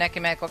synods and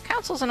ecumenical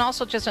councils, and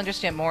also just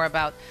understand more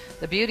about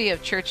the beauty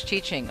of church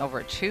teaching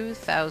over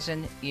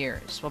 2,000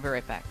 years. We'll be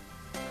right back.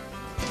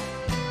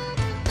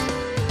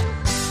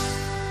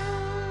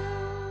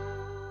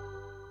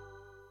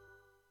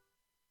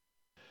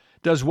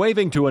 Does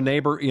waving to a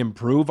neighbor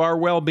improve our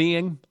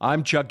well-being?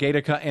 I'm Chuck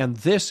Gatica, and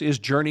this is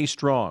Journey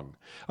Strong.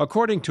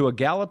 According to a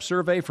Gallup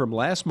survey from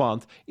last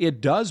month, it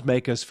does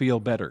make us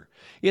feel better.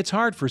 It's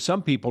hard for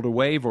some people to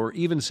wave or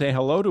even say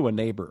hello to a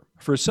neighbor.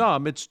 For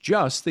some, it's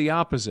just the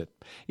opposite.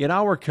 In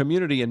our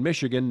community in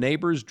Michigan,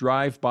 neighbors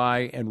drive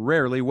by and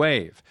rarely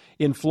wave.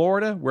 In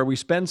Florida, where we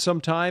spend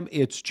some time,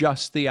 it's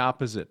just the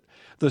opposite.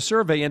 The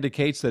survey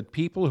indicates that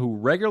people who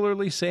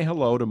regularly say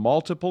hello to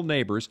multiple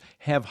neighbors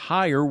have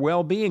higher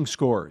well-being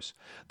scores.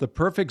 The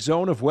perfect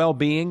zone of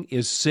well-being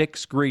is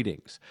 6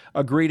 greetings.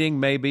 A greeting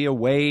may be a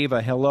wave,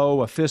 a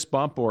hello, a fist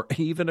bump, or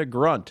even a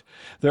grunt.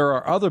 There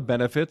are other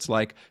benefits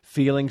like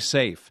feeling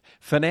safe,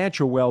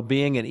 financial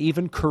well-being, and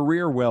even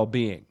career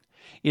well-being.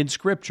 In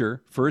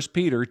Scripture, 1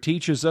 Peter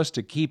teaches us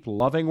to keep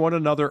loving one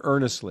another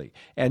earnestly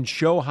and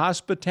show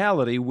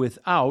hospitality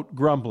without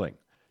grumbling.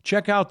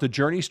 Check out the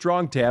Journey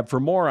Strong tab for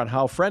more on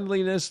how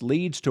friendliness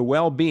leads to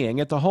well-being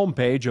at the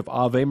homepage of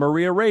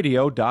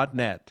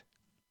AveMariaRadio.net.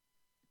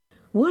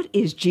 What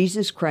is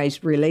Jesus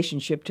Christ's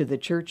relationship to the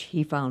church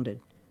he founded?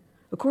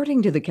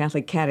 According to the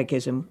Catholic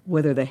Catechism,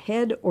 whether the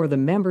head or the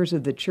members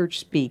of the church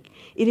speak,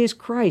 it is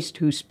Christ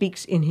who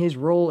speaks in his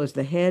role as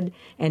the head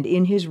and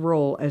in his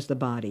role as the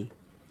body.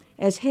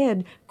 As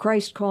head,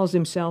 Christ calls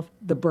himself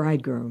the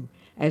bridegroom.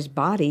 As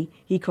body,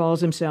 he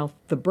calls himself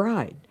the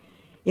bride.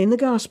 In the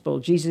Gospel,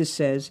 Jesus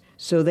says,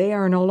 "So they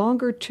are no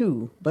longer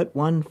two, but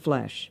one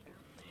flesh."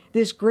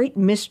 This great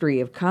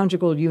mystery of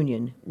conjugal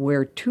union,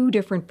 where 2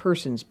 different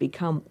persons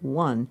become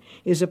one,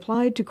 is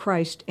applied to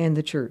Christ and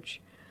the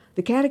Church.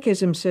 The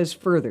Catechism says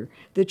further,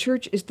 the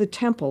Church is the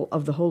temple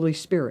of the Holy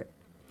Spirit.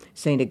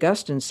 St.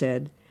 Augustine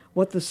said,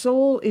 "What the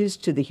soul is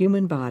to the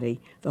human body,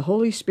 the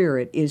Holy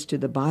Spirit is to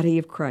the body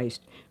of Christ,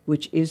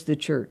 which is the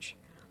Church."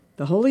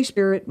 The Holy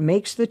Spirit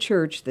makes the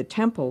Church the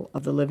temple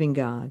of the living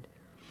God.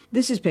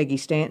 This is Peggy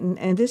Stanton,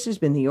 and this has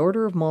been the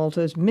Order of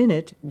Malta's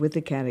Minute with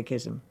the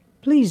Catechism.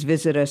 Please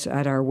visit us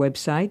at our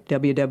website,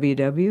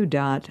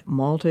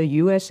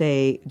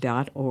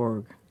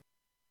 www.maltausa.org.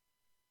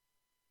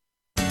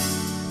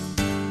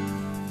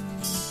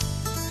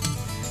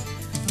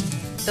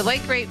 The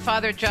late, great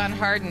Father John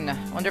Hardin,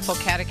 wonderful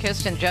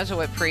catechist and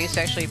Jesuit priest,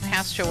 actually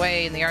passed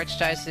away in the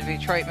Archdiocese of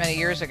Detroit many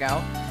years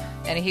ago.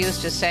 And he used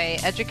to say,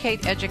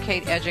 educate,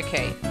 educate,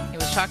 educate. He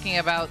was talking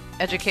about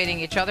educating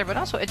each other, but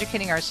also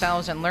educating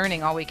ourselves and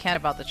learning all we can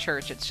about the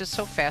church. It's just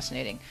so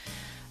fascinating.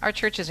 Our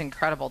church is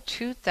incredible.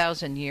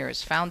 2,000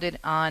 years, founded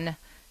by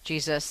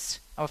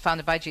Jesus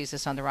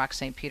on the rock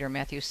St. Peter,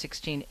 Matthew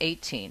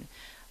 16:18.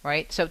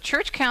 Right? So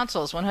Church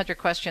Councils, 100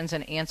 Questions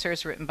and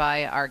Answers, written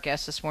by our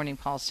guest this morning,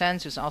 Paul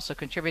Senz, who's also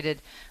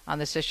contributed on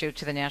this issue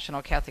to the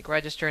National Catholic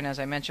Register. And as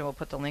I mentioned, we'll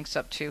put the links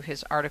up to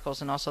his articles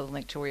and also the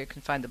link to where you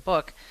can find the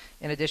book.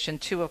 In addition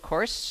to, of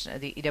course,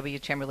 the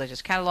EWTN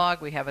Religious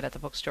Catalog. We have it at the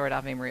bookstore at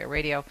Ave Maria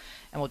Radio,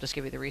 and we'll just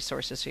give you the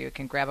resources so you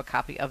can grab a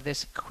copy of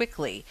this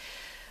quickly.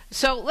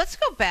 So let's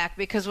go back,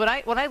 because what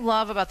I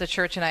love about the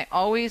church, and I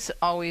always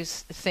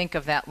think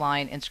of that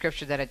line in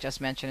Scripture that I just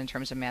mentioned in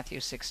terms of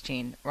Matthew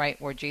 16, right,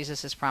 where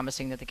Jesus is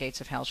promising that the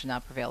gates of hell should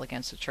not prevail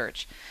against the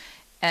church.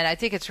 And I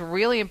think it's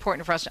really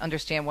important for us to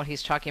understand what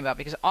he's talking about,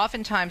 because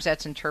oftentimes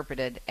that's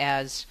interpreted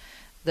as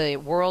the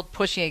world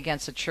pushing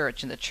against the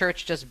church and the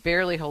church just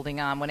barely holding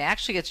on, when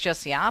actually it's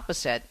just the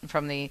opposite.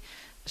 From the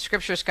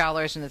Scripture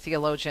scholars and the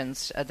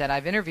theologians that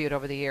I've interviewed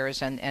over the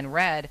years and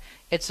read,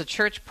 it's the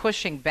church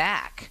pushing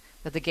back,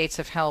 that the gates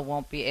of hell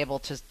won't be able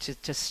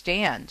to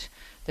stand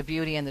the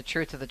beauty and the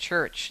truth of the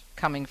church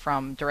coming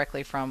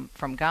directly from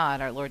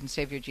God, our Lord and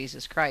Savior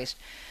Jesus Christ.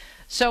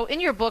 So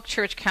in your book,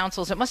 Church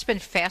Councils, it must have been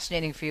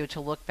fascinating for you to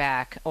look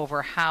back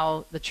over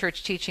how the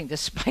church teaching,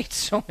 despite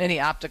so many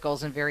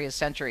obstacles in various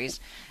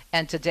centuries,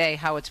 and today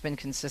how it's been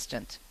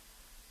consistent.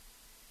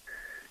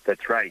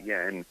 That's right,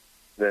 yeah. And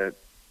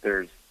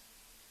there's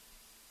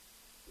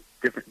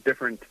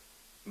different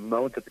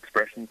modes of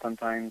expression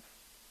sometimes,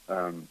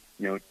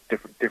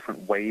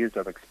 different ways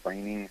of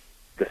explaining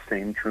the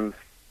same truth,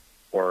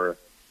 or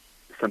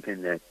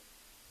something that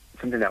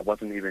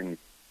wasn't even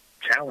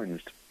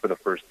challenged for the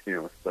first,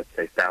 let's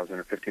say 1,000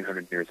 or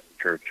 1,500 years of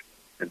the church,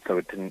 and so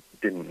it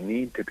didn't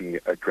need to be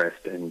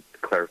addressed and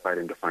clarified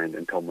and defined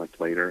until much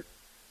later.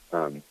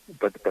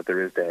 But there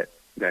is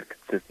that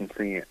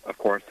consistency, of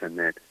course, and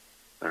that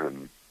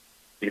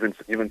even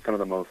some of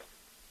the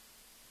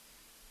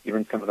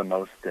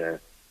most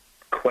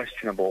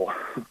questionable,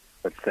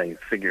 let's say,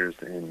 figures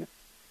in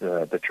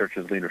the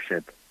church's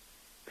leadership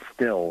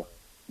still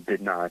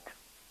did not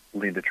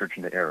lead the church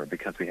into error,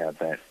 because we have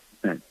that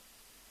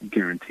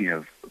guarantee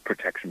of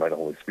protection by the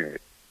Holy Spirit.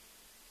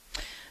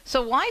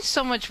 So why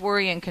so much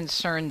worry and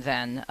concern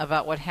then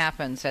about what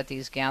happens at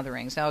these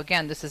gatherings? Now,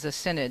 again, this is a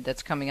synod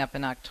that's coming up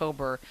in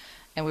October,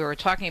 and we were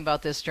talking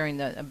about this during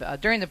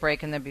the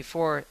break and then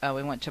before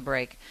we went to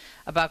break,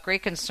 about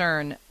great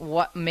concern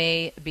what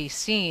may be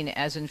seen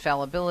as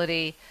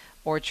infallibility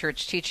or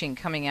church teaching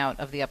coming out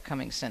of the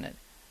upcoming synod.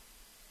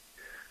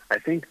 I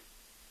think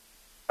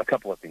a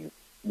couple of things.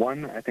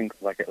 One, I think,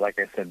 like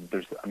I said,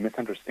 there's a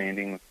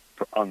misunderstanding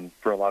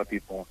for a lot of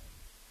people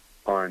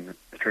on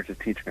the church's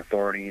teaching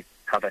authority,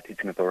 how that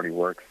teaching authority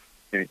works.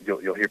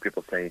 You'll hear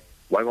people say,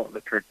 why won't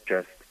the church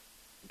just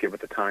get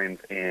with the times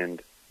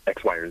and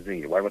X, Y, or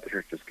Z? Why won't the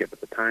church just get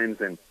with the times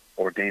and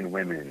ordain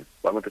women?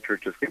 Why won't the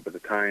church just get with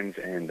the times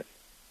and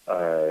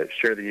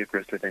share the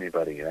Eucharist with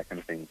anybody, that kind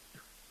of thing?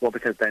 Well,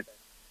 because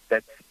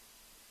that's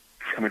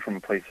coming from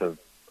a place of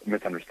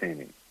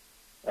misunderstanding,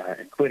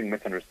 including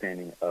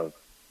misunderstanding of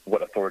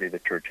what authority the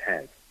church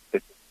has.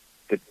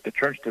 The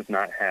church does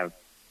not have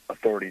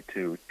authority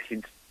to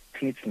teach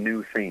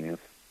new things,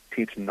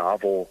 teach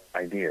novel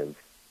ideas.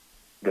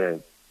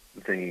 The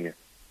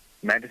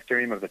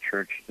magisterium of the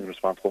church is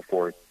responsible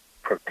for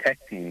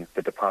protecting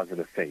the deposit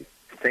of faith,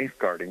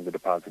 safeguarding the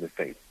deposit of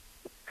faith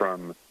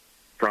from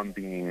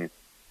being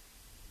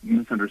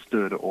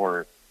misunderstood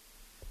or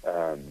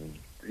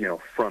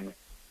from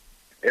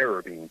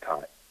error being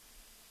taught.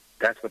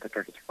 That's what the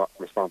church is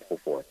responsible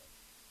for.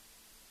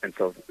 And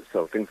so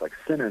things like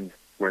synods,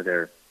 where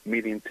they're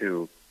meeting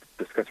to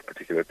discuss a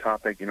particular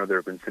topic. There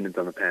have been synods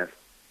in the past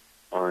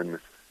on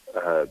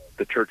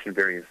the church on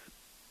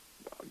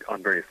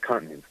various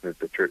continents.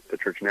 The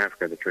church in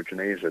Africa, the church in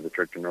Asia, the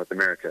church in North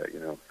America.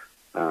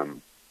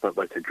 But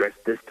let's address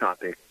this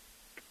topic,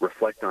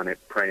 reflect on it,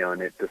 pray on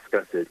it,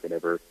 discuss it,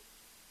 whatever.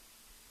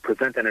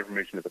 Present that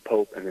information to the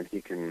Pope, and then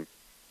he can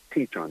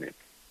teach on it.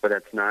 But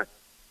that's not,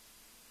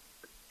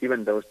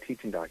 even those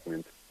teaching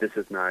documents, this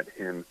is not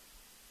him,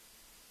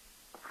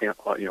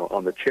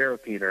 on the chair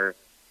of Peter,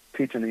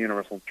 teaching the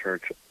universal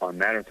church on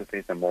matters of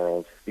faith and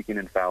morals, speaking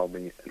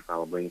infallibly.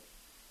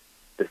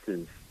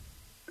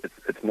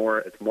 It's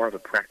more of a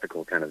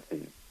practical kind of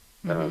thing.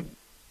 Mm-hmm.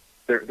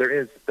 There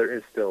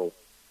is still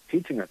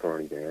teaching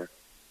authority there,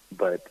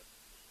 but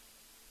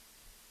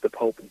the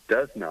Pope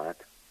does not,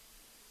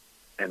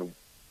 and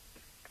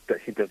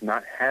that he does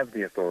not have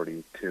the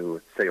authority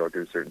to say or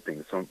do certain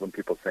things. So when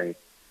people say,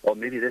 well,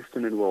 maybe this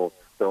synod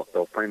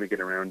they'll finally get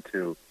around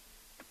to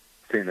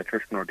saying the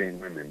church can ordain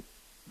women,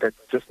 that's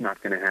just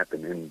not going to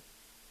happen.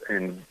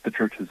 And the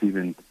church has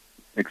even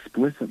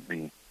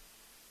explicitly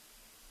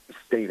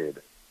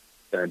stated,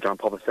 John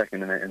Paul II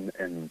in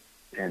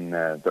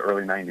the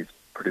early 90s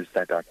produced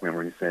that document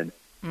where he said,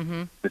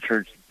 mm-hmm. the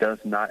church does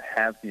not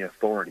have the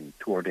authority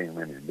to ordain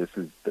women. This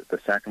is the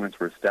sacraments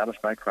were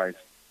established by Christ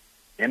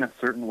in a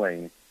certain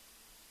way,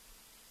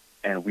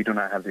 and we do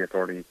not have the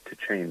authority to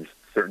change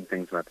certain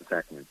things about the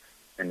sacraments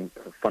and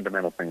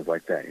fundamental things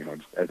like that,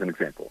 just as an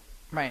example.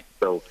 Right.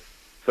 So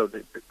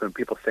when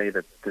people say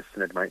that this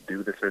synod might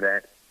do this or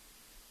that,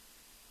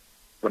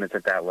 when it's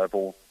at that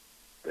level,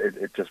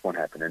 it just won't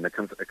happen. And it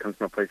comes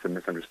from a place of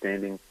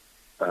misunderstanding.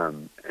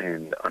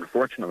 And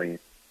unfortunately,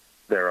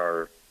 there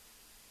are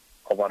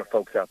a lot of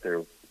folks out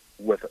there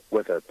with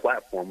a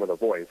platform, with a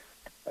voice,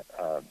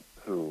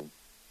 who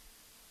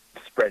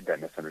spread that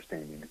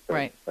misunderstanding. So,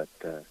 right. But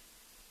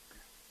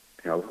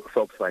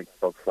folks like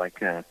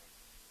the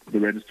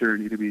Register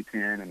and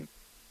EWTN and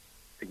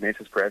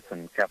Ignatius Press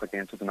and Catholic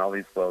Answers and all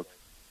these folks,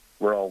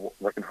 we're all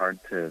working hard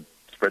to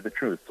spread the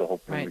truth. So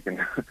hopefully right. we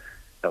can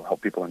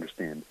help people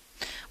understand.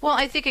 Well,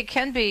 I think it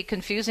can be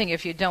confusing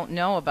if you don't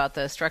know about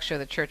the structure of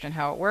the church and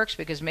how it works,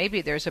 because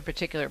maybe there's a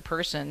particular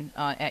person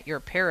at your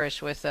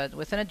parish with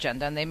an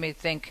agenda, and they may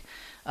think,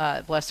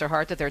 bless their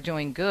heart, that they're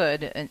doing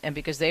good, and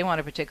because they want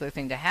a particular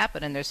thing to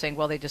happen, and they're saying,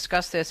 well, they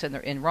discussed this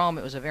in Rome.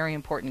 It was a very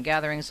important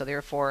gathering, so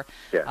therefore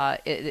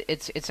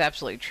it's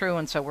absolutely true,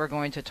 and so we're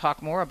going to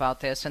talk more about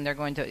this, and they're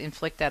going to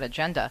inflict that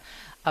agenda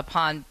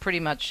upon pretty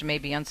much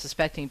maybe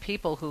unsuspecting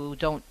people who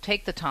don't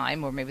take the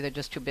time, or maybe they're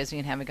just too busy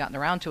and haven't gotten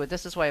around to it.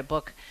 This is why a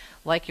book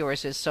like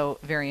yours is so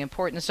very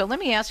important. So let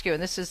me ask you,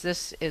 and this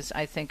is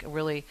I think, a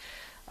really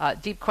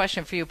deep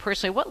question for you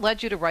personally. What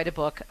led you to write a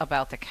book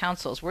about the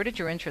councils? Where did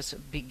your interest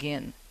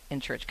begin in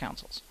church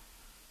councils?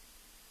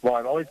 Well,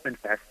 I've always been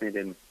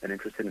fascinated and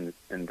interested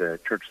in the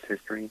church's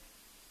history.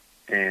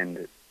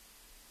 And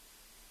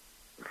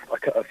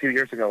a few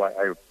years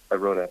ago, I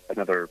wrote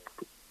another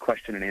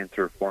question and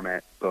answer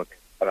format book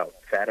about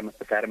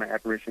the Fatima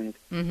apparitions.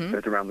 It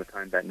was around the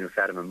time that new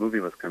Fatima movie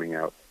was coming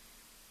out.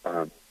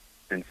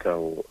 And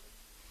so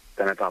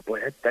then I thought,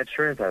 boy, that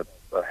sure is a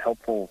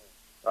helpful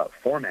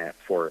format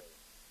for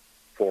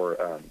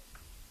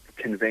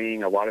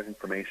conveying a lot of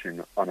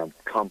information on a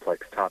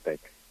complex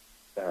topic.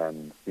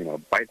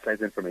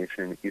 Bite-sized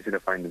information, easy to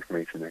find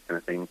information, that kind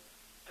of thing.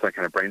 So I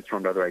kind of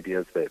brainstormed other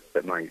ideas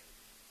that might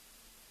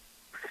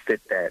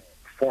fit that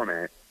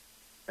format,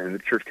 and the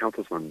church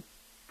councils one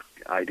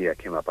idea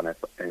came up,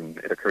 and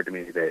it occurred to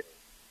me that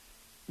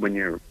when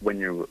you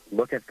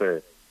look at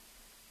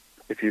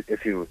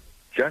if you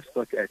just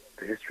look at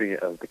the history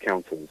of the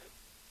councils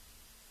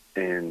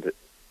and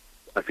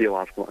a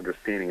theological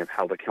understanding of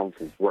how the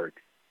councils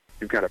work,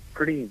 you've got a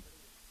pretty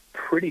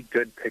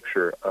good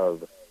picture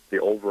of the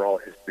overall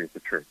history of the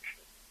church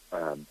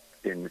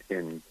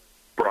in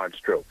broad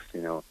strokes,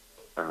 and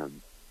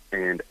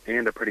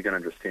a pretty good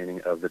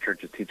understanding of the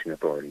church's teaching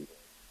authority.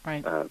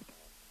 Right.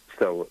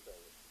 So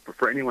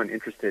for anyone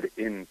interested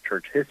in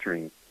church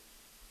history,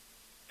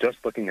 just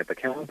looking at the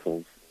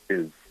councils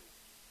is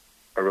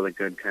a really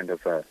good kind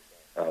of a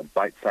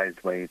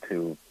bite-sized way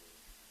to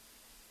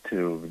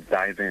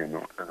dive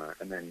in,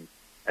 and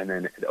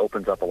then it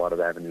opens up a lot of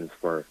avenues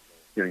for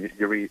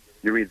you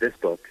read this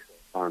book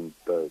on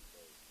the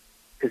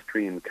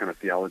history and kind of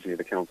theology of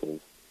the councils,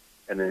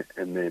 and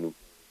then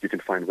you can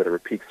find whatever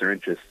piques their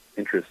interest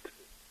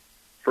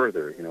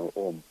further.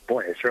 Oh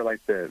boy, I sure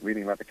like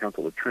reading about the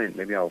Council of Trent.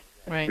 Maybe I'll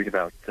read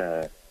about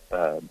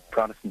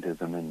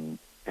Protestantism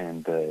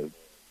and the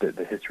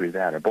history of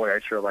that. Or boy, I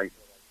sure like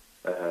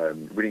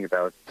reading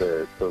about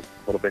those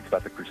little bits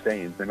about the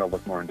Crusades. Maybe I'll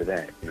look more into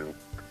that.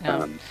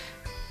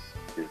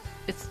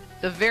 It's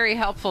a very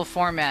helpful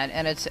format,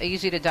 and it's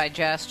easy to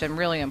digest and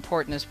really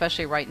important,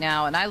 especially right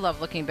now. And I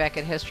love looking back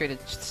at history to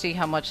see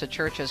how much the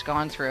church has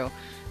gone through,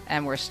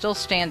 and we're still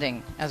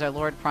standing as our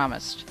Lord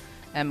promised,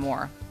 and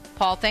more.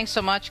 Paul, thanks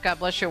so much. God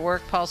bless your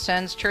work. Paul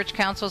Senz, Church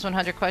Councils,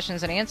 100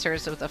 Questions and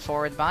Answers, with a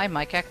forward by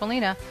Mike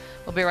Aquilina.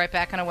 We'll be right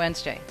back on a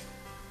Wednesday.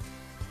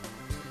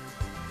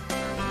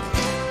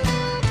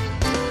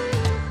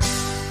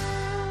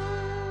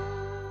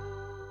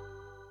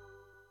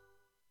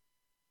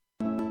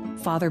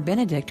 Father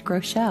Benedict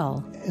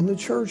Groeschel. In the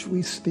church,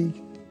 we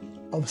speak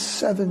of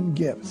 7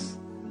 gifts: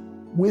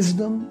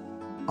 wisdom,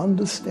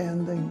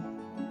 understanding,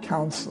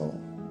 counsel,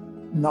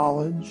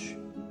 knowledge,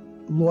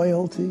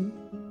 loyalty,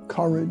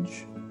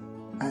 courage,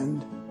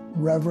 and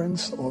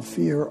reverence or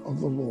fear of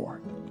the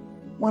Lord.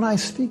 When I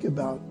speak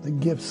about the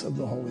gifts of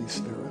the Holy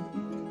Spirit,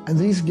 and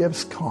these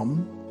gifts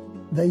come,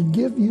 they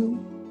give you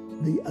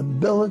the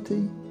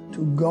ability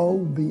to go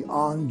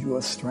beyond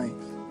your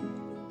strength.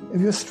 If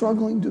you're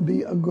struggling to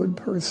be a good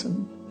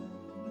person,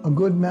 a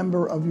good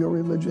member of your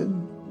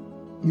religion,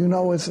 you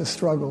know it's a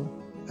struggle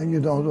and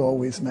you don't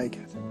always make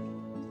it.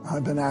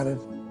 I've been at it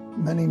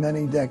many,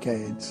 many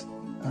decades,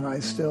 and I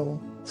still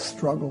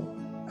struggle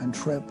and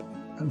trip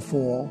and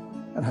fall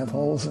and have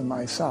holes in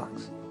my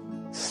socks.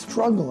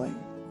 Struggling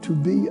to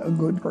be a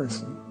good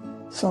person,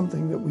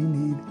 something that we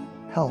need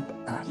help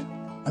at.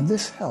 And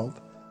this help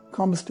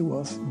comes to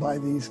us by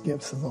these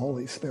gifts of the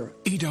Holy Spirit.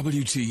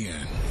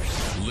 EWTN.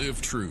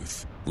 Live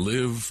truth.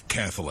 Live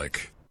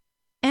Catholic.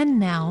 And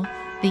now,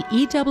 the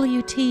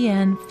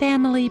EWTN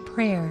Family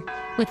Prayer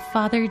with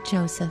Father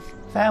Joseph.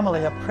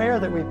 Family, a prayer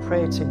that we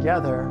pray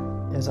together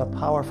is a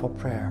powerful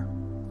prayer.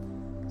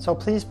 So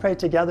please pray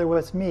together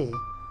with me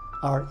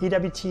our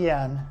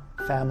EWTN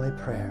Family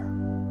Prayer.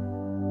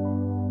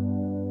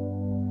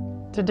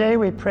 Today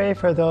we pray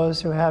for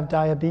those who have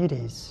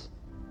diabetes.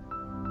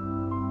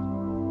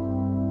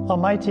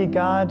 Almighty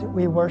God,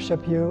 we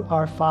worship you,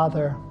 our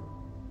Father,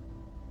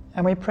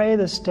 and we pray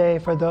this day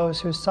for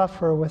those who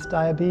suffer with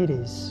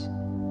diabetes.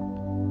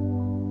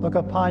 Look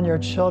upon your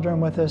children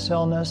with this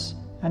illness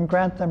and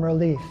grant them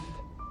relief.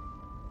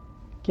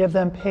 Give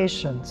them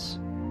patience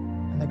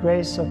and the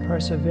grace of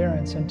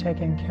perseverance in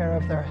taking care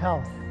of their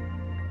health.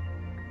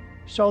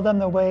 Show them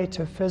the way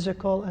to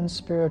physical and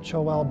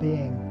spiritual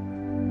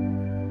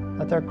well-being.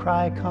 Let their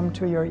cry come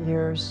to your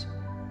ears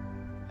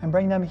and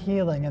bring them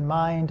healing in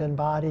mind and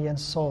body and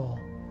soul.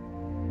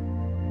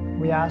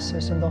 We ask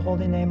this in the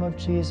holy name of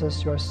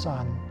Jesus, your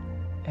Son.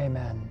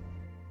 Amen.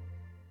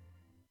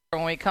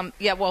 When we come,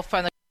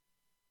 finally.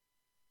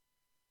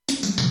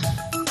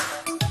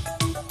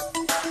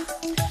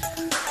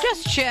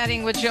 Just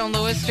chatting with Joan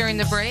Lewis during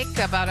the break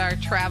about our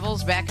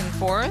travels back and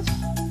forth.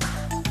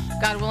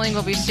 God willing,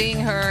 we'll be seeing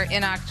her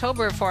in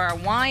October for our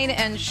Wine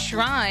and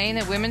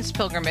Shrine Women's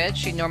Pilgrimage.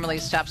 She normally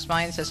stops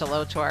by and says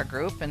hello to our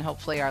group, and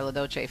hopefully our La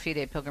Dolce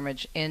Fide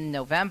pilgrimage in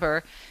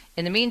November.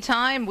 In the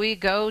meantime, we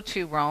go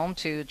to Rome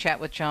to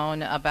chat with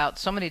Joan about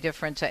so many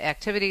different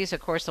activities. Of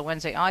course, the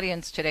Wednesday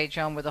audience today,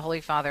 Joan, where the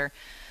Holy Father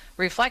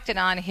reflected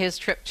on his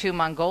trip to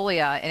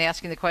Mongolia and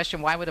asking the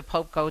question, why would a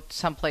pope go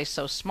someplace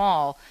so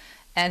small?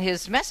 And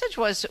his message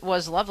was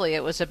lovely.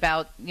 It was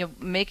about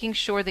making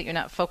sure that you're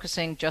not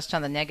focusing just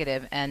on the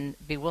negative and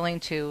be willing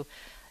to,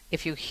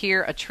 if you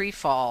hear a tree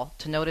fall,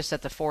 to notice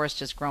that the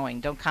forest is growing.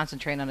 Don't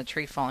concentrate on a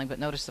tree falling, but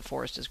notice the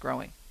forest is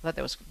growing. I thought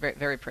that was very,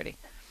 very pretty.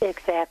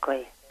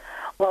 Exactly.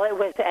 Well, it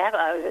was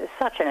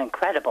such an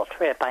incredible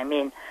trip. I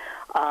mean,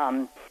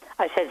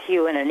 I said to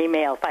you in an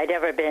email, if I'd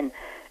ever been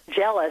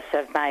jealous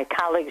of my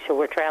colleagues who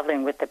were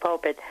traveling with the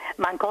Pope,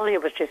 Mongolia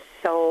was just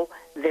so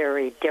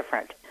very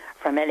different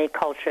from any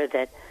culture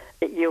that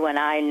you and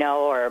I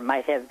know or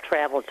might have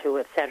traveled to,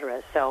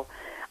 etc. So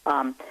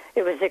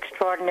it was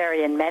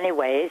extraordinary in many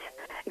ways,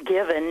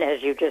 given,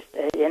 as you just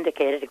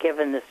indicated,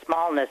 given the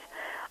smallness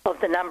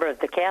of the number of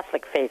the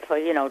Catholic faithful,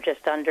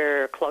 just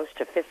under close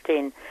to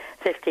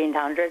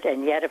 1,500,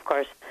 and yet, of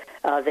course,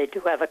 they do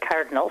have a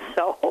cardinal,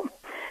 so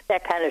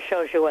that kind of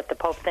shows you what the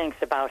Pope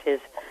thinks about his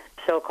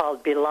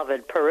so-called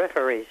beloved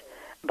peripheries.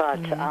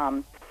 But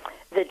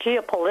the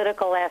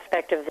geopolitical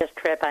aspect of this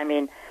trip, I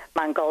mean,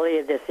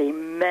 Mongolia, this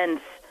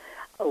immense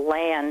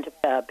land,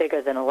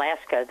 bigger than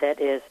Alaska, that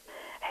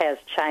has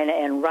China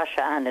and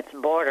Russia on its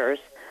borders.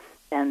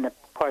 And,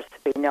 of course,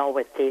 we know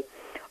with the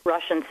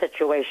Russian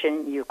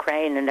situation,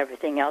 Ukraine and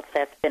everything else,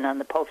 that's been on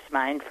the Pope's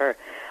mind for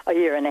a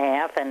year and a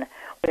half. And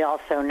we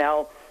also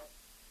know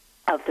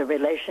of the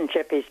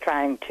relationship he's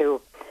trying to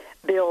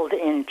build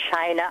in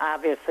China,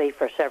 obviously,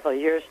 for several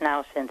years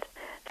now. Since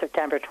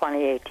September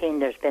 2018,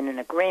 there's been an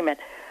agreement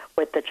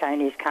with the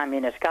Chinese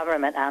Communist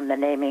government on the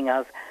naming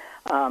of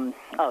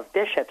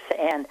bishops,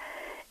 and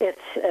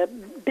it's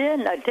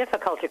been a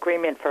difficult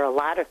agreement for a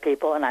lot of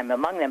people, and I'm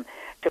among them,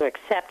 to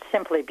accept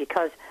simply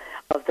because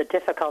of the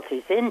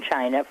difficulties in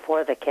China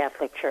for the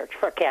Catholic Church,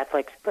 for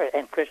Catholics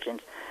and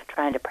Christians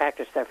trying to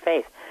practice their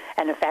faith.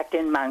 And in fact,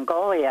 in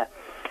Mongolia,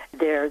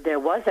 there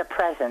was a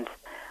presence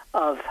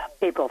of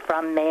people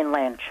from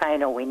mainland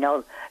China. We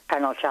know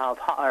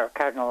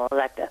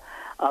Cardinal-elect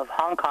of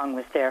Hong Kong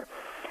was there,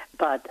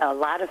 but a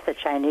lot of the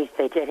Chinese,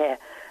 they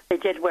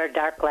did wear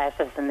dark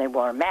glasses and they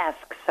wore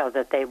masks so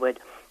that they would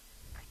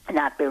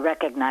not be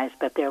recognized,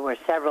 but there were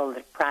several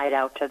that cried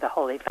out to the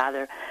Holy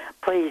Father,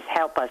 please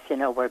help us,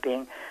 we're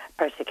being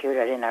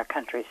persecuted in our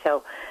country.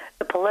 So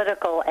the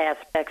political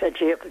aspects,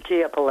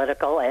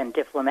 geopolitical and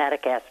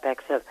diplomatic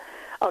aspects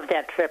of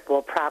that trip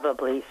will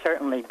probably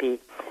certainly be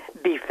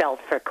felt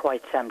for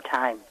quite some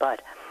time.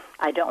 But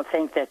I don't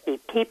think that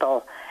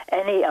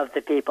any of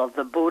the people,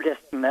 the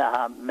Buddhist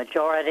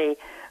majority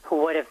who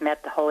would have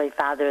met the Holy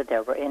Father,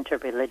 there were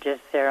interreligious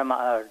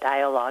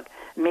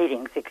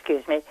meetings,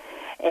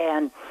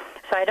 and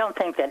so I don't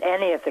think that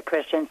any of the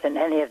Christians and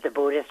any of the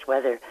Buddhists,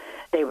 whether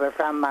they were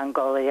from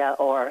Mongolia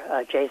or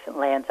adjacent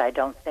lands, I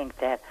don't think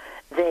that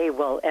they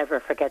will ever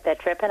forget that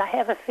trip. And I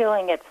have a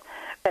feeling it's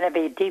going to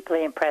be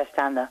deeply impressed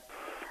on the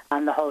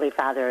Holy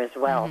Father as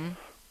well. Mm-hmm.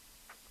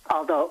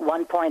 Although at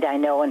one point I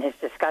know in his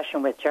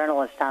discussion with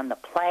journalists on the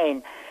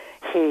plane,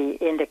 he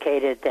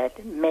indicated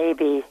that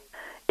maybe,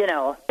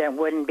 there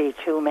wouldn't be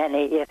too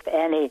many, if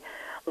any,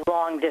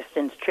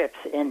 long-distance trips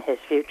in his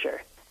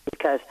future.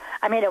 Because,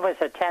 it was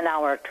a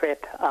 10-hour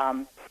trip,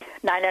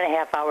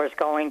 9.5 hours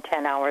going,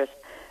 10 hours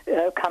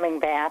coming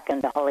back,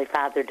 and the Holy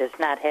Father does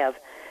not have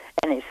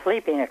any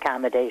sleeping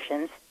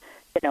accommodations.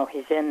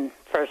 He's in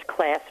first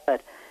class,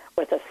 but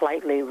with a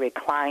slightly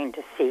reclined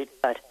seat.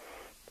 But,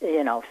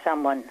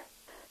 someone,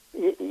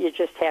 you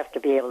just have to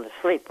be able to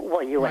sleep.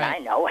 Well, you right. And I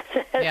know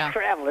as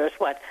travelers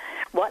what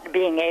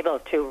being able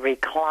to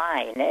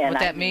recline. And what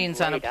that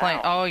means on a plane.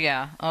 Down. Oh,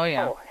 yeah.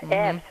 Mm-hmm.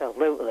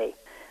 Absolutely.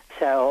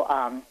 So,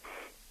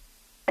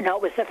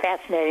 it was a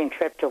fascinating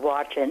trip to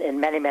watch in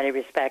many, many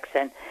respects.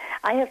 And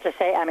I have to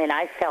say,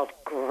 I felt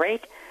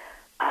great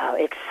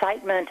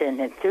excitement and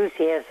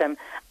enthusiasm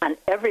on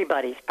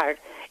everybody's part,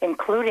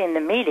 including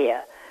the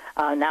media.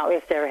 Now,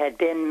 if there had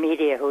been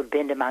media who'd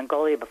been to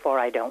Mongolia before,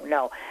 I don't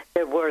know.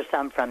 There were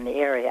some from the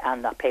area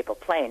on the papal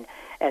plane,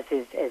 as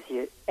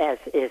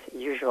is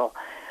usual.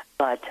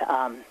 But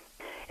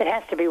it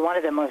has to be one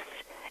of the most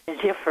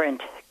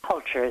different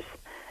cultures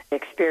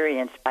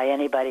experienced by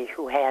anybody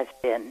who has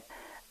been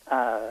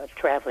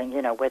traveling,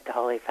 with the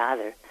Holy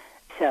Father.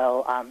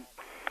 So,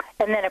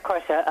 and then, of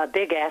course, a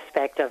big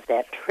aspect of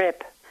that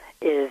trip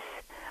is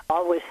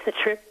always the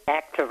trip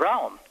back to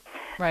Rome.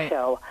 Right.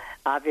 So,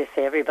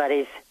 obviously,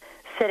 everybody's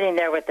sitting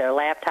there with their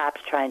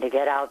laptops trying to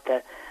get out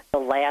the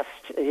last,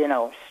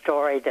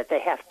 story that they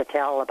have to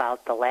tell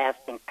about the last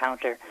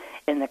encounter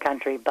in the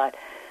country. But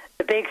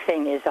the big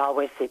thing is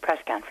always the press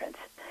conference.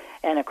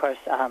 And, of course,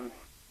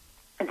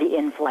 the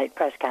in-flight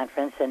press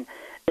conference. And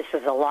this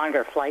was a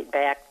longer flight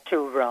back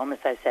to Rome, as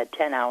I said,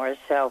 10 hours.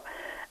 So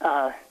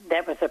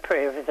that was a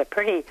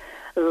pretty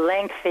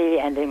lengthy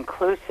and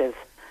inclusive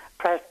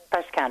press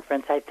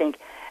conference. I think,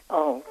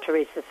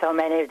 Teresa, so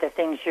many of the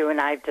things you and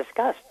I have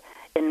discussed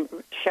in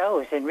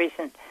shows in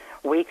recent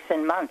weeks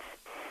and months.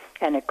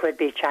 And it could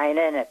be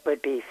China, and it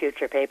would be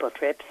future papal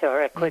trips,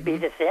 or it could be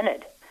the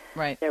Synod.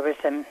 Right. There were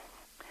some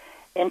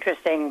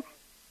interesting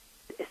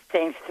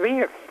things.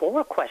 3 or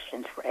 4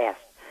 questions were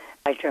asked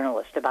by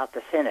journalists about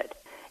the Synod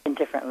in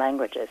different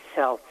languages.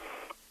 So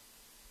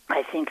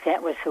I think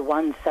that was the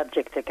one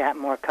subject that got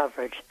more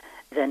coverage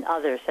than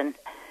others. And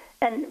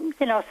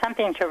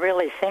something to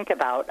really think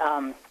about.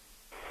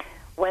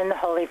 When the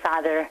Holy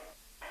Father,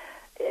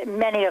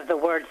 many of the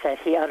words that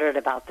he uttered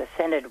about the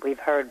Synod we've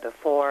heard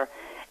before,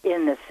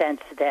 in the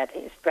sense that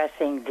he's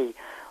stressing the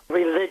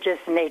religious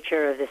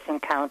nature of this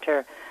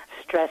encounter,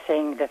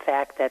 stressing the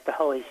fact that the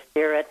Holy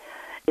Spirit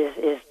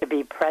is to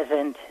be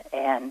present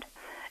and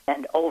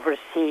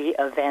oversee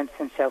events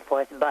and so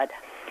forth. But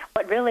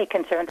what really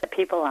concerns the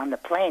people on the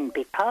plane,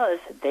 because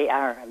they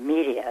are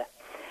media,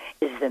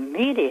 is the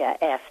media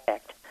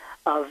aspect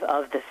of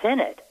the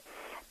Synod.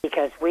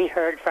 Because we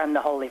heard from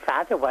the Holy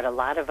Father what a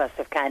lot of us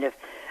have kind of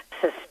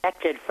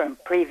suspected from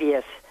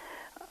previous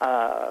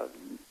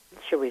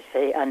should we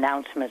say,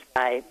 announcements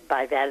by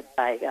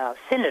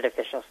Synod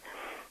officials.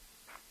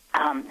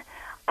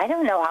 I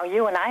don't know how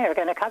you and I are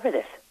going to cover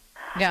this.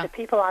 Yeah. The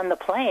people on the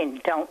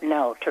plane don't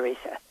know,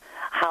 Teresa,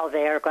 how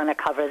they are going to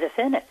cover the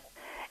Synod.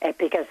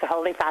 Because the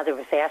Holy Father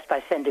was asked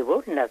by Cindy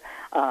Wooten,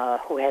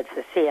 who heads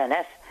the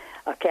CNS,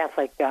 a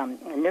Catholic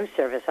News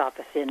Service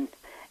office in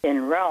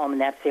Rome,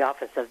 and that's the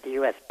office of the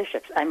U.S.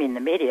 bishops, the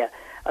media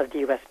of the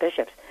U.S.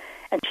 bishops.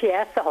 And she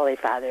asked the Holy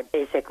Father,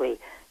 basically,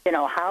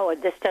 how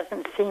this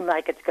doesn't seem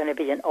like it's going to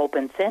be an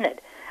open Synod.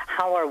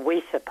 How are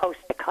we supposed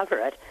to cover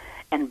it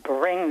and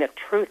bring the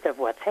truth of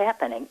what's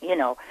happening,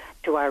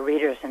 to our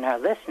readers and our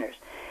listeners?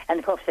 And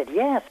the Pope said,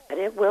 yes, but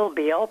it will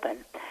be open.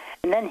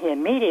 And then he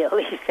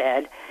immediately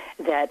said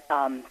that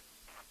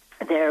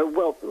there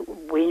will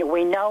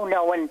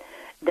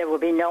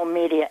be no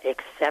media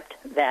except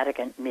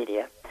Vatican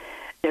media.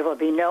 There will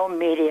be no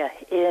media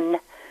in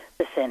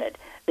the Synod.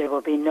 There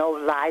will be no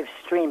live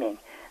streaming.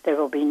 There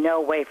will be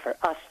no way for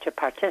us to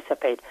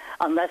participate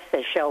unless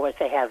they show, as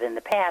they have in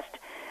the past,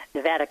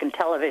 the Vatican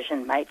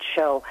television might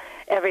show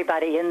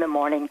everybody in the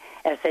morning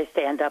as they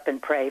stand up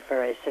and pray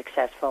for a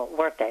successful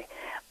workday.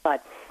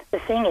 But the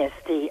thing is,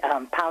 the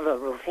Paolo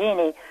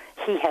Ruffini,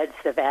 he heads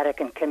the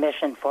Vatican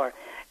Commission for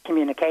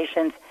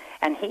Communications,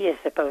 and he is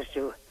supposed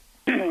to,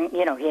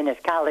 he and his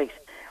colleagues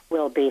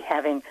will be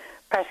having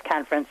press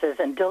conferences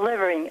and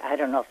delivering, I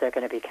don't know if they're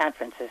going to be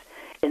conferences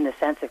in the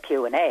sense of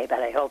Q&A, but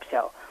I hope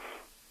so.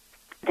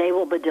 They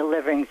will be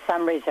delivering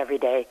summaries every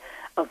day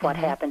of what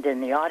happened in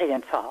the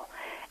audience hall.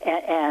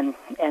 And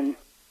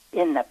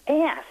in the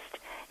past,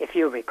 if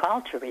you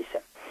recall,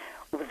 Teresa,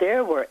 they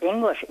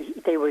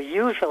were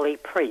usually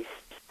priests,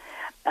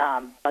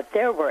 but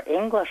there were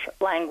English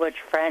language,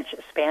 French,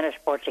 Spanish,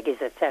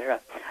 Portuguese, etc.,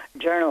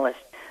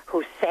 journalists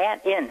who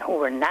sat in, who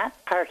were not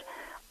part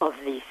of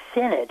the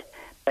Synod,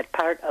 but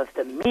part of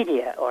the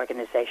media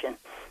organization.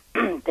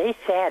 They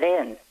sat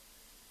in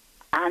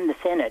on the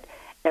Synod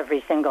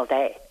every single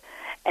day.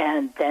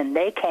 And then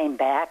they came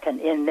back and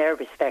in their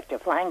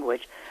respective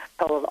language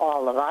told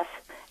all of us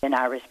in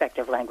our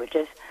respective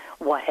languages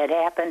what had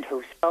happened,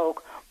 who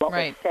spoke, what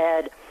was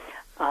said,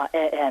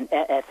 and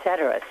et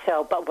cetera.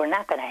 So, but we're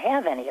not going to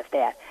have any of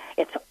that.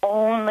 It's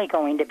only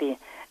going to be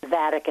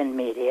Vatican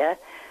media,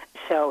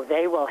 so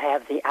they will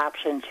have the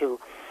option to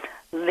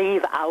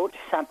leave out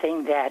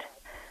something that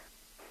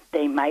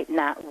they might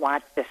not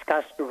want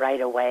discussed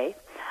right away.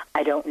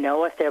 I don't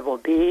know if there will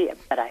be,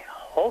 but I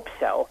hope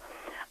so,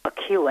 a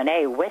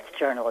Q&A with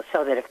journalists,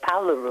 so that if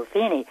Paolo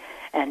Ruffini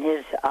and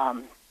his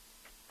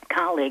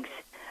colleagues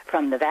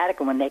from the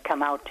Vatican, when they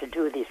come out to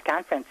do these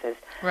conferences,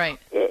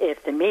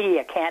 if the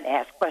media can't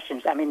ask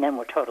questions, then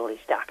we're totally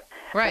stuck.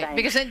 Right,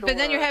 but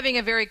then you're having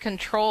a very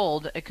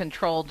controlled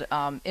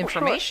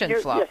information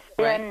flow.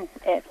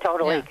 It's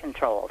totally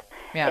controlled.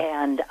 Yeah.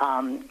 And,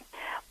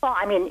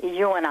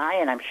 you and I,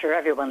 and I'm sure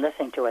everyone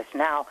listening to us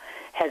now,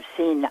 have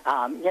seen,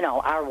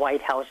 our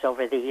White House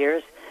over the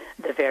years,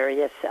 the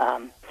various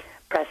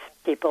press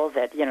people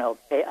that,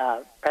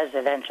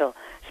 presidential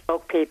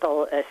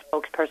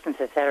spokespersons,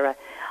 etc.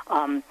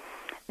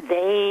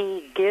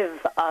 They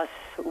give us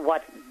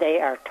what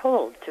they are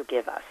told to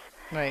give us.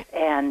 Right.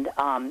 And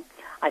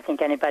I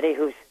think anybody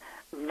who's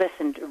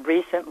listened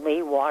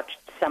recently, watched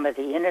some of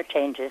the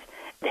interchanges,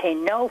 they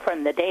know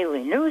from the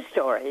daily news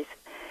stories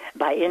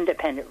by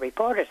independent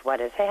reporters what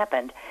has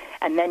happened.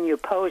 And then you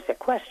pose a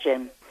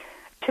question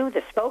to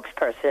the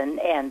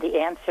spokesperson, and the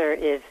answer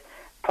is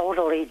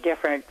totally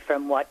different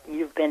from what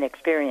you've been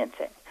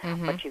experiencing,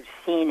 what you've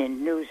seen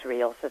in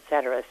newsreels,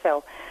 etc.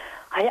 So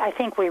I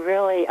think we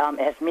really,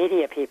 as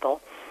media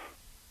people,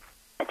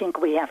 I think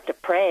we have to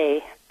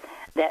pray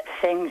that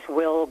things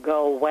will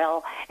go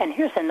well. And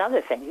here's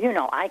another thing.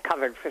 I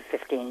covered for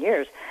 15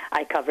 years.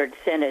 I covered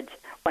synods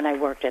when I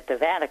worked at the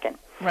Vatican.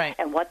 Right.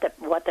 And what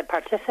the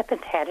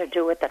participants had to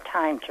do at the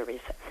time,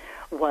 Teresa,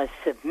 was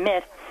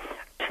submit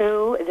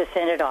to the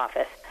Synod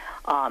office,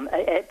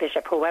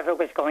 bishop, whoever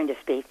was going to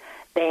speak,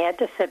 they had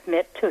to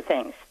submit two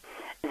things.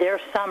 Their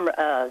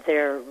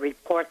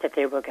report that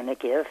they were going to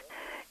give,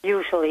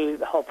 usually,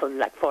 hopefully,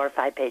 like 4 or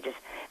 5 pages.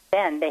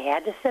 Then they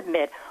had to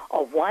submit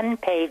a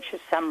 1-page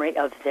summary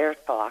of their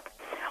talk,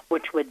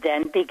 which would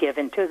then be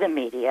given to the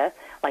media,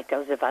 like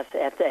those of us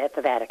at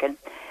the Vatican,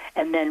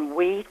 and then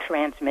we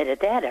transmitted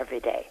that every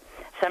day,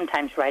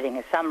 sometimes writing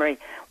a summary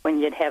when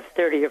you'd have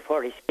 30 or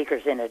 40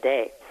 speakers in a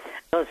day.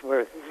 Those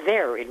were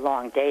very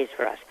long days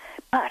for us.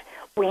 But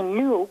we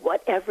knew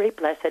what every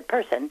blessed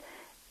person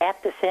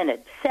at the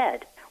Synod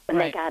said when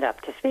they got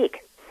up to speak.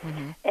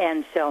 Mm-hmm.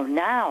 And so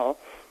now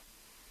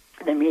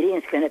the meeting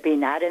is going to be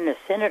not in the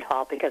Synod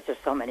Hall because there's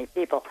so many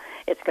people.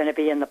 It's going to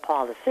be in the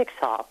Paul VI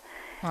Hall.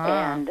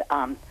 And,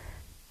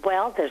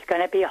 there's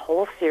going to be a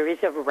whole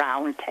series of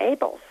round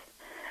tables.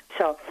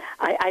 So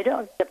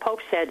the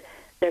Pope said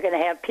they're going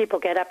to have people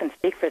get up and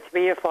speak for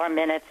 3 or 4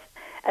 minutes,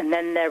 and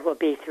then there will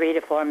be 3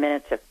 to 4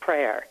 minutes of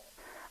prayer.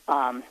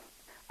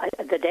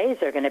 The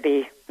days are going to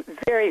be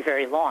very,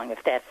 very long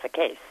if that's the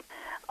case.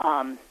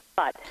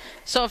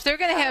 So if they're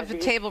going to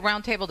have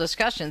round table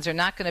discussions, they're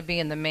not going to be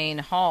in the main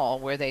hall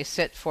where they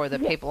sit for the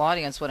papal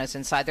audience when it's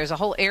inside. There's a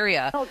whole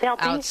area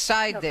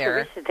outside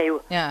there.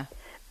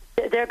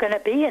 They're going to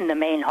be in the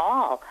main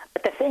hall.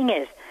 But the thing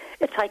is,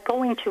 it's like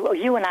going to,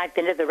 you and I have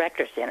been to the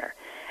Rector's Dinner.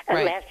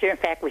 And last year, in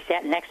fact, we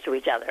sat next to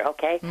each other,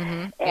 okay?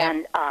 Mm-hmm.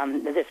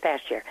 And this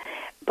past year.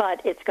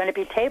 But it's going to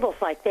be tables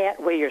like that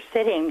where you're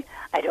sitting,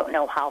 I don't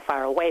know how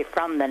far away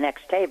from the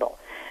next table.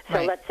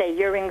 So let's say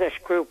you're English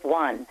Group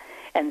 1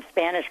 and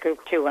Spanish Group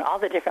 2 and all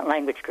the different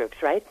language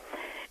groups, right?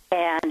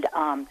 And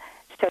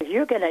so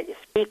you're going to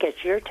speak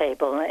at your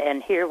table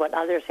and hear what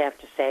others have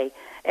to say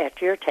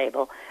at your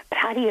table. But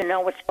how do you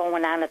know what's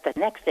going on at the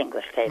next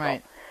English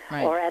table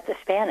or at the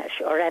Spanish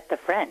or at the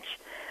French?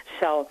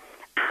 So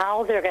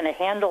how they're going to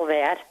handle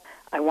that,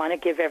 I want to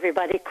give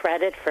everybody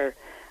credit for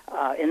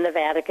in the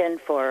Vatican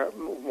for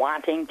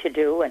wanting to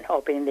do and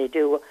hoping they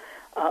do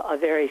a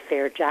very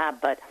fair job.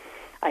 But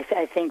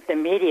I think the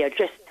media,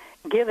 just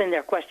given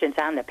their questions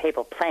on the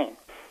papal plane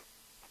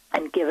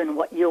and given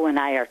what you and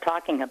I are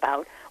talking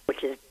about,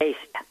 which is based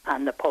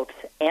on the Pope's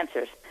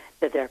answers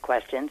to their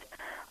questions,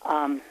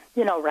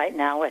 right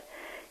now it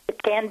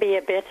can be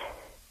a bit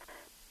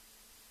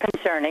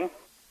concerning,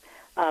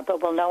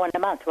 but we'll know in a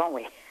month, won't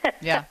we?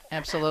 Yeah,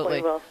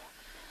 absolutely.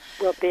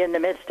 We'll be in the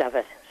midst of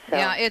it. So,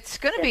 yeah, it's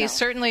going to be,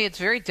 certainly, it's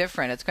very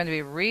different. It's going to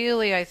be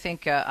really, I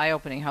think,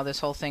 eye-opening how this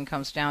whole thing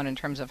comes down in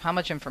terms of how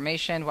much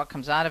information, what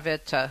comes out of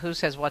it, who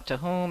says what to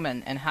whom,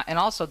 and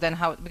also then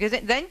how, because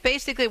then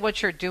basically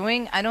what you're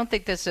doing, I don't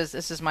think this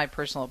is my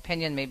personal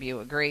opinion, maybe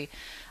you agree,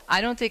 I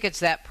don't think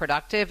it's that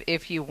productive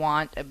if you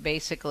want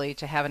basically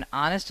to have an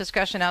honest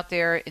discussion out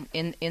there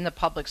in the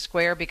public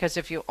square, because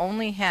if you're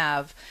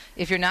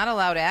not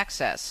allowed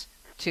access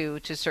to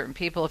certain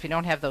people, if you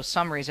don't have those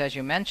summaries, as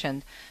you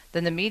mentioned,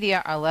 then the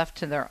media are left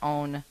to their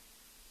own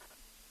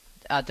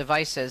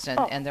devices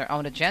and their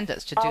own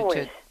agendas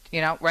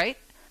right?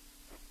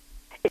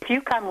 If you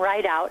come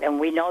right out,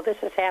 and we know this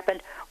has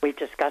happened, we've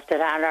discussed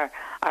it on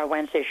our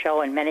Wednesday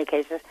show in many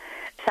cases,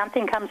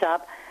 something comes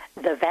up,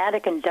 the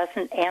Vatican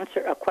doesn't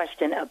answer a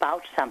question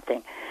about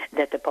something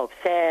that the Pope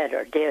said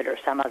or did or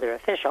some other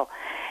official,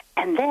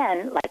 and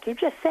then, like you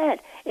just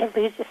said, it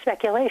leads to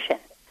speculation.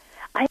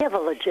 I have a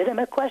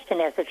legitimate question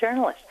as a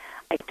journalist.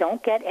 I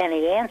don't get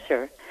any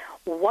answer.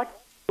 What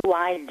do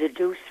I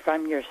deduce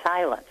from your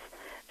silence?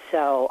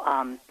 So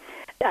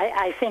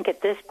I think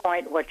at this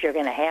point what you're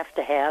going to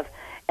have,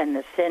 and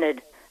the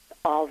Synod,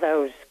 all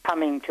those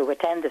coming to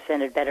attend the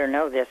Synod better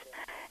know this,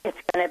 it's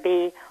going to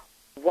be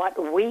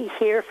what we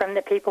hear from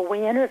the people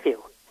we interview.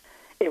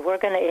 If we're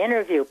going to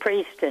interview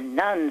priests and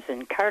nuns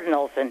and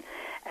cardinals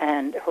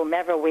and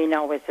whomever we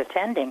know is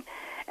attending,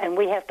 and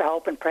we have to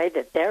hope and pray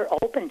that they're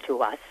open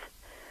to us,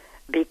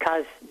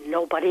 because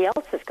nobody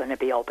else is going to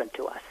be open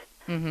to us,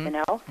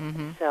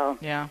 Mm-hmm. So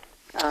yeah.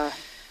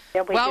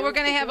 We're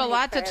going to have a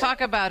lot to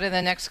talk about in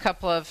the next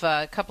couple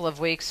of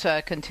weeks.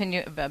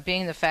 Continue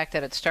being the fact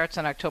that it starts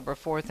on October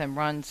 4th and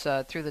runs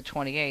through the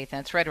 28th, and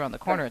it's right around the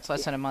corner. It's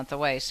less than a month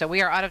away. So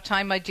we are out of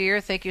time, my dear.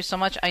 Thank you so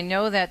much. I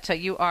know that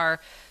you are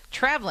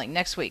traveling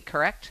next week,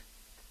 correct?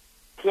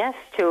 Yes,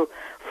 to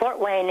Fort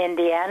Wayne,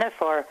 Indiana,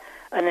 for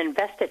an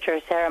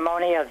investiture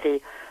ceremony of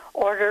the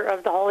Order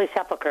of the Holy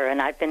Sepulchre,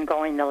 and I've been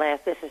going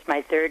this is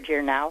my 3rd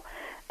year now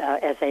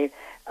as a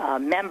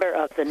member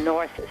of the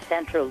North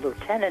Central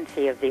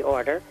Lieutenancy of the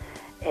Order,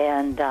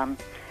 and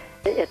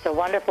it's a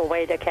wonderful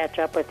way to catch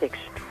up with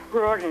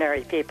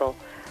extraordinary people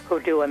who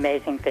do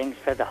amazing things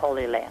for the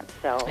Holy Land.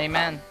 So,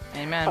 Amen.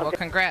 Well,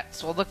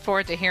 congrats. We'll look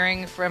forward to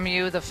hearing from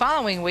you the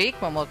following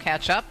week when we'll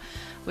catch up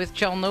with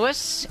Joan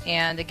Lewis.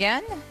 And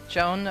again,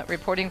 Joan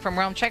reporting from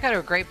Rome. Check out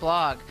her great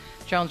blog,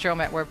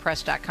 Joan'sRome at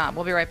WordPress.com.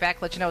 We'll be right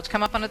back. Let you know what's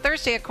come up on a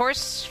Thursday, of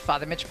course.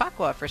 Father Mitch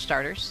Pacwa for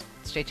starters.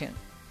 Stay tuned.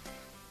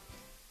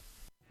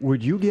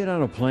 Would you get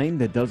on a plane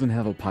that doesn't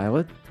have a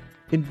pilot?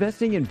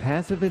 Investing in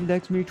passive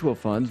index mutual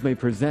funds may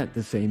present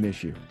the same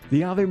issue.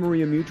 The Ave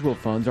Maria mutual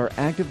funds are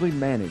actively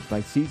managed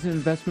by seasoned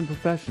investment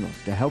professionals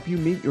to help you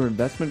meet your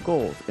investment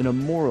goals in a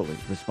morally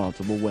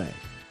responsible way.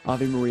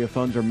 Ave Maria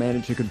funds are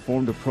managed to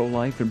conform to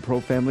pro-life and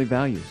pro-family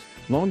values.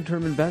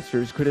 Long-term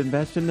investors could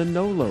invest in the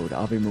no-load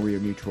Ave Maria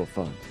mutual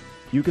funds.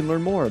 You can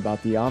learn more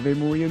about the Ave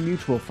Maria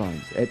mutual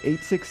funds at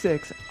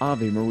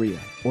 866-AVE-MARIA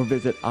or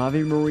visit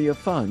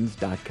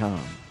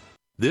AveMariaFunds.com.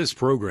 This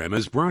program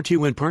is brought to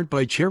you in part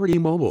by Charity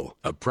Mobile,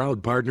 a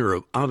proud partner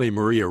of Ave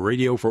Maria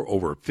Radio for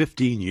over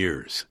 15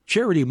 years.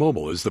 Charity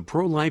Mobile is the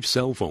pro-life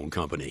cell phone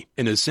company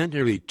and has sent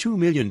nearly $2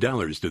 million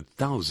to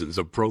thousands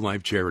of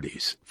pro-life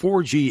charities.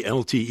 4G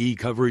LTE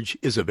coverage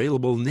is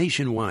available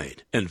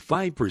nationwide, and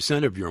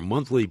 5% of your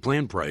monthly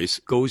plan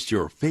price goes to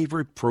your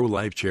favorite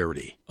pro-life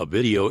charity. A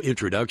video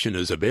introduction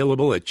is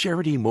available at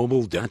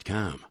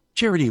CharityMobile.com.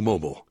 Charity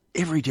Mobile,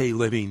 everyday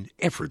living,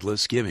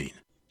 effortless giving.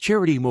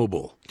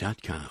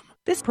 CharityMobile.com.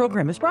 This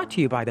program is brought to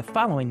you by the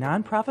following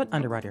nonprofit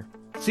underwriter.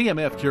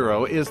 CMF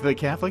Curo is the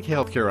Catholic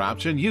healthcare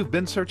option you've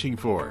been searching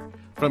for.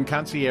 From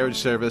concierge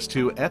service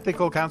to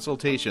ethical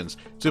consultations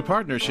to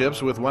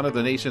partnerships with one of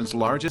the nation's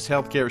largest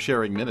healthcare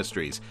sharing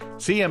ministries,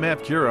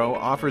 CMF Curo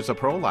offers a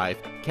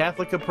pro-life,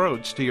 Catholic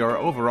approach to your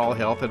overall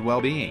health and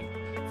well-being.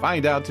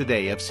 Find out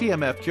today if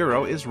CMF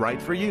Curo is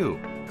right for you.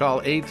 Call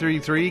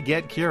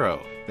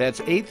 833-GET-CURO. That's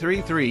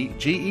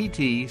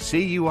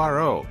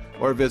 833-GET-CURO.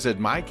 Or visit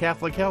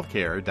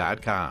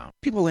mycatholichealthcare.com.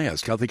 People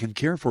ask how they can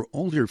care for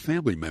older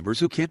family members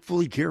who can't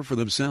fully care for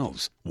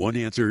themselves. One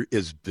answer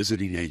is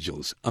Visiting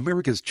Angels,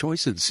 America's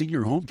choice in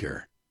senior home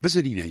care.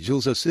 Visiting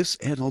Angels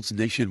assists adults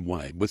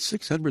nationwide with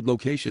 600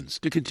 locations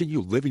to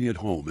continue living at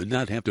home and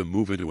not have to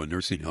move into a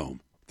nursing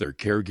home. Their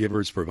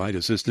caregivers provide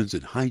assistance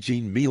in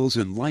hygiene, meals,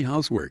 and light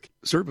housework.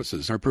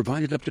 Services are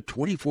provided up to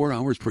 24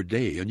 hours per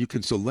day, and you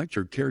can select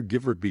your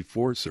caregiver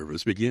before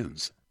service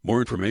begins. More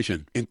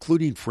information,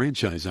 including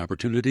franchise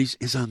opportunities,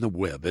 is on the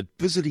web at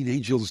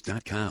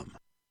visitingangels.com.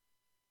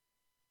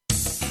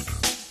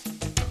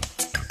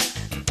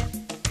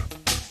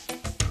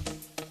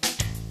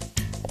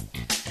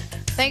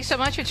 Thanks so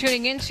much for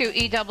tuning in to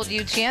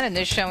EWTN and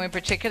this show in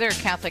particular,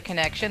 Catholic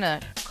Connection, a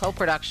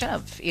co-production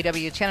of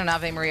EWTN and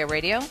Ave Maria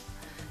Radio.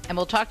 And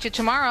we'll talk to you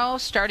tomorrow,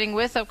 starting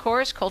with, of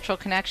course, Cultural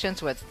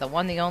Connections with the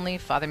one, the only,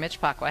 Father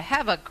Mitch Pacwa.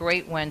 Have a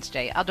great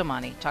Wednesday. Al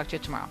Domani. Talk to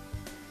you tomorrow.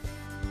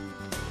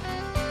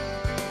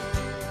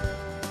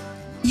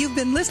 You've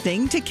been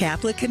listening to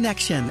Catholic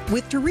Connection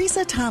with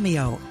Teresa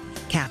Tomeo.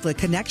 Catholic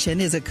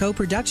Connection is a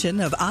co-production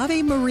of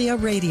Ave Maria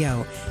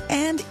Radio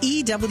and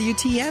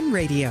EWTN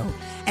Radio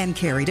and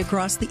carried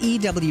across the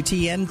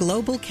EWTN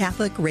Global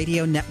Catholic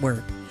Radio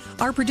Network.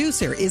 Our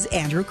producer is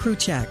Andrew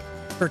Kruchek.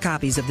 For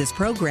copies of this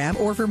program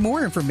or for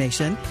more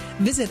information,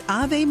 visit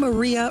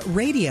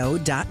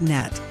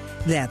AveMariaRadio.net.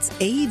 That's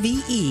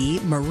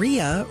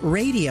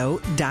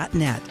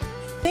AVEMariaRadio.net.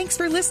 Thanks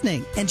for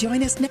listening, and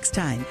join us next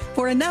time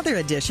for another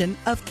edition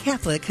of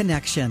Catholic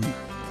Connection.